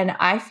step. And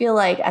I feel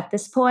like at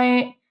this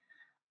point,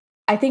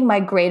 I think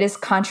my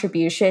greatest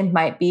contribution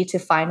might be to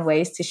find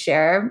ways to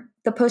share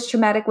the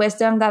post-traumatic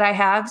wisdom that I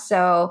have.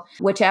 So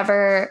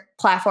whichever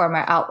platform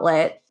or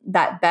outlet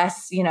that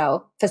best,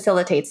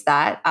 facilitates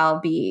that, I'll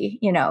be,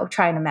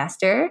 trying to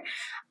master.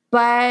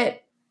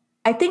 But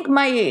I think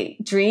my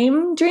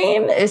dream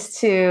is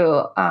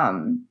to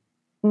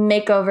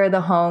make over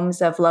the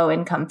homes of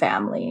low-income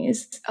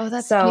families. Oh,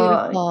 that's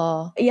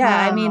beautiful.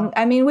 Yeah, wow.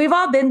 I mean, we've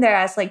all been there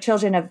as like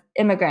children of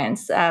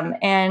immigrants,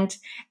 and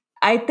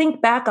I think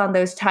back on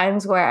those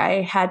times where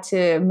I had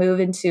to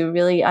move into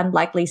really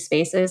unlikely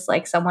spaces,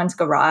 like someone's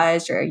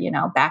garage or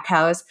back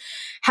house.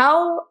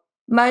 How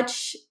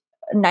much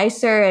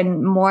nicer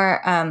and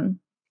more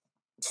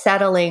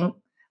settling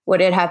would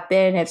it have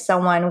been if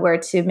someone were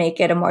to make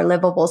it a more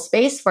livable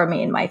space for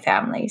me and my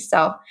family?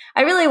 So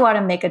I really want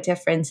to make a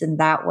difference in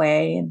that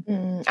way.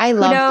 And I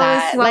love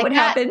that. What would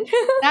happen?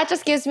 That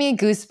just gives me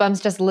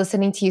goosebumps just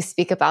listening to you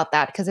speak about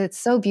that because it's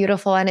so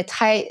beautiful and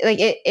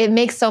it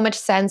makes so much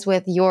sense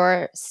with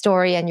your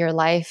story and your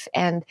life.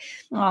 And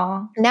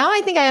now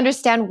I think I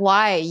understand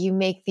why you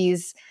make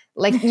these.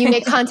 Like you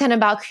make content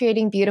about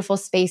creating beautiful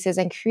spaces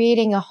and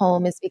creating a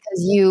home is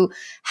because you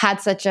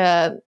had such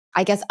a,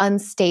 I guess,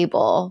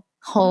 unstable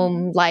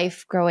home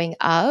life growing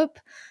up.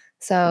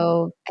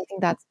 So I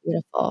think that's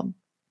beautiful.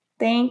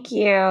 Thank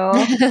you.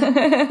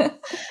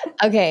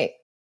 Okay.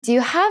 Do you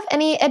have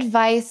any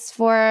advice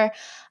for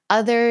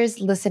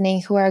others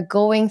listening who are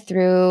going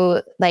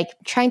through like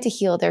trying to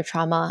heal their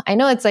trauma? I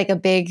know it's like a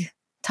big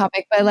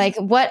topic, but like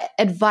what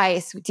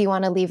advice do you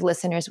want to leave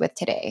listeners with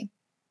today?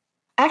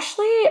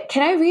 Actually,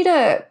 can I read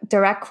a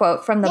direct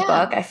quote from the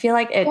book? I feel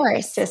like it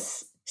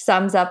just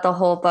sums up the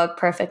whole book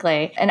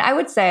perfectly. And I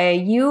would say,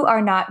 you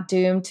are not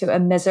doomed to a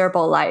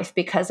miserable life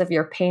because of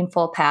your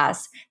painful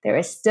past. There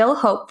is still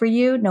hope for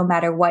you, no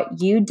matter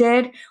what you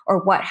did or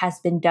what has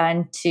been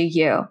done to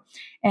you.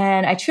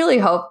 And I truly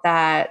hope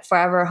that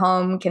Forever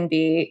Home can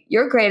be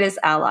your greatest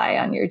ally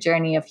on your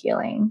journey of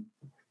healing.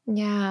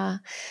 Yeah,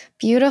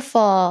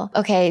 beautiful.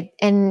 Okay.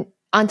 And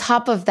on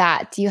top of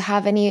that, do you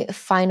have any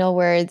final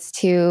words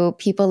to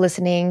people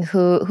listening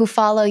who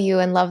follow you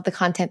and love the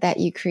content that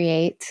you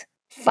create?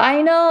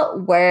 Final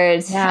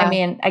words. Yeah. I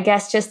mean, I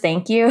guess just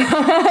thank you.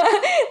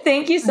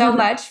 Thank you so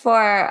much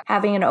for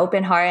having an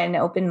open heart and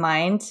open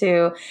mind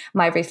to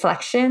my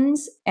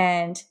reflections,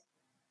 and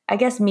I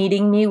guess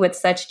meeting me with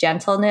such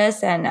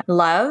gentleness and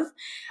love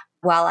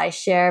while I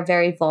share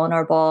very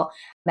vulnerable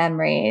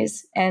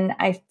memories. And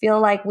I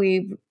feel like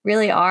we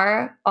really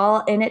are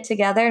all in it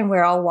together and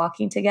we're all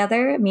walking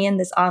together, me and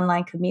this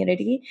online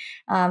community.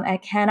 I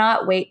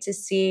cannot wait to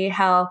see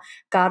how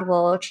God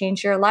will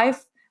change your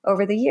life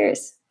over the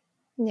years.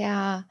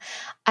 Yeah,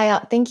 I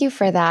thank you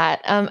for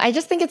that. I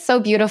just think it's so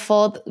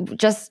beautiful,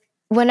 just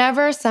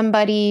whenever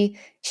somebody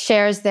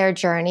shares their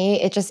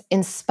journey, it just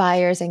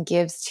inspires and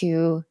gives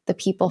to the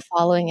people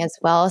following as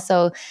well.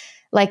 So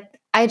like,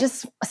 I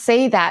just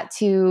say that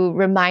to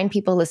remind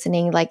people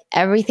listening, like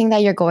everything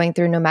that you're going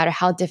through, no matter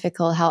how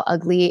difficult, how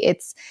ugly,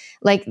 it's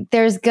like,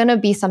 there's going to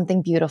be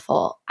something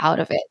beautiful out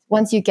of it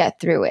once you get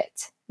through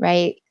it,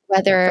 right? For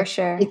Whether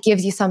sure. it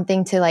gives you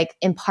something to like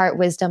impart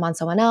wisdom on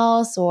someone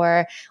else,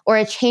 or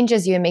it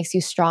changes you and makes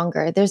you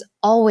stronger. There's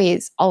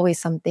always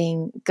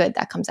something good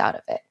that comes out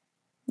of it.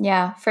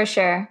 Yeah, for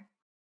sure.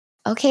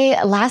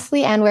 Okay.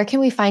 Lastly, Anne, where can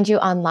we find you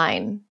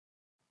online?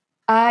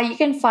 You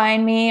can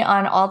find me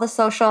on all the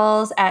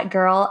socials at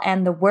Girl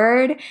and the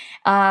Word.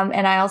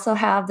 And I also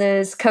have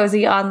this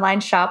cozy online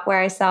shop where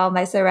I sell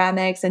my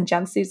ceramics and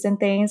jumpsuits and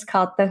things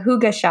called the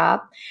Hygge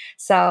Shop.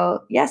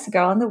 So yes,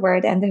 Girl and the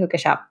Word and the Hygge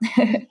Shop.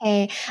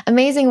 Okay,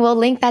 amazing. We'll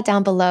link that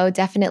down below.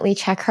 Definitely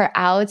check her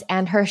out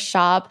and her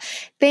shop.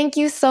 Thank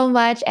you so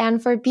much, Anne,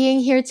 for being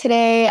here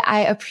today.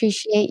 I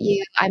appreciate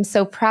you. I'm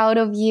so proud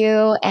of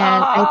you.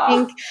 And I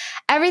think Aw.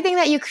 everything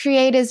that you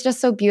create is just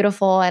so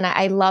beautiful. And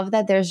I love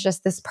that there's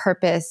just this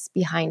purpose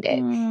behind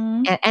it.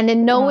 Mm. And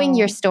in knowing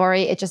your Oh.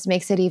 story, it just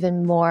makes it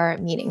even more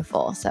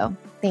meaningful. So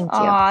thank you.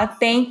 Aw,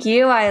 thank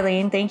you,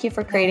 Aileen. Thank you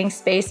for creating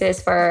spaces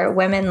for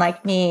women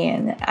like me.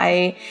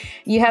 And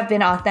you have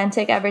been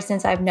authentic ever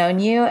since I've known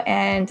you.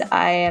 And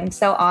I am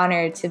so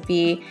honored to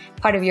be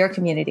part of your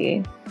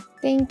community.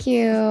 Thank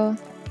you.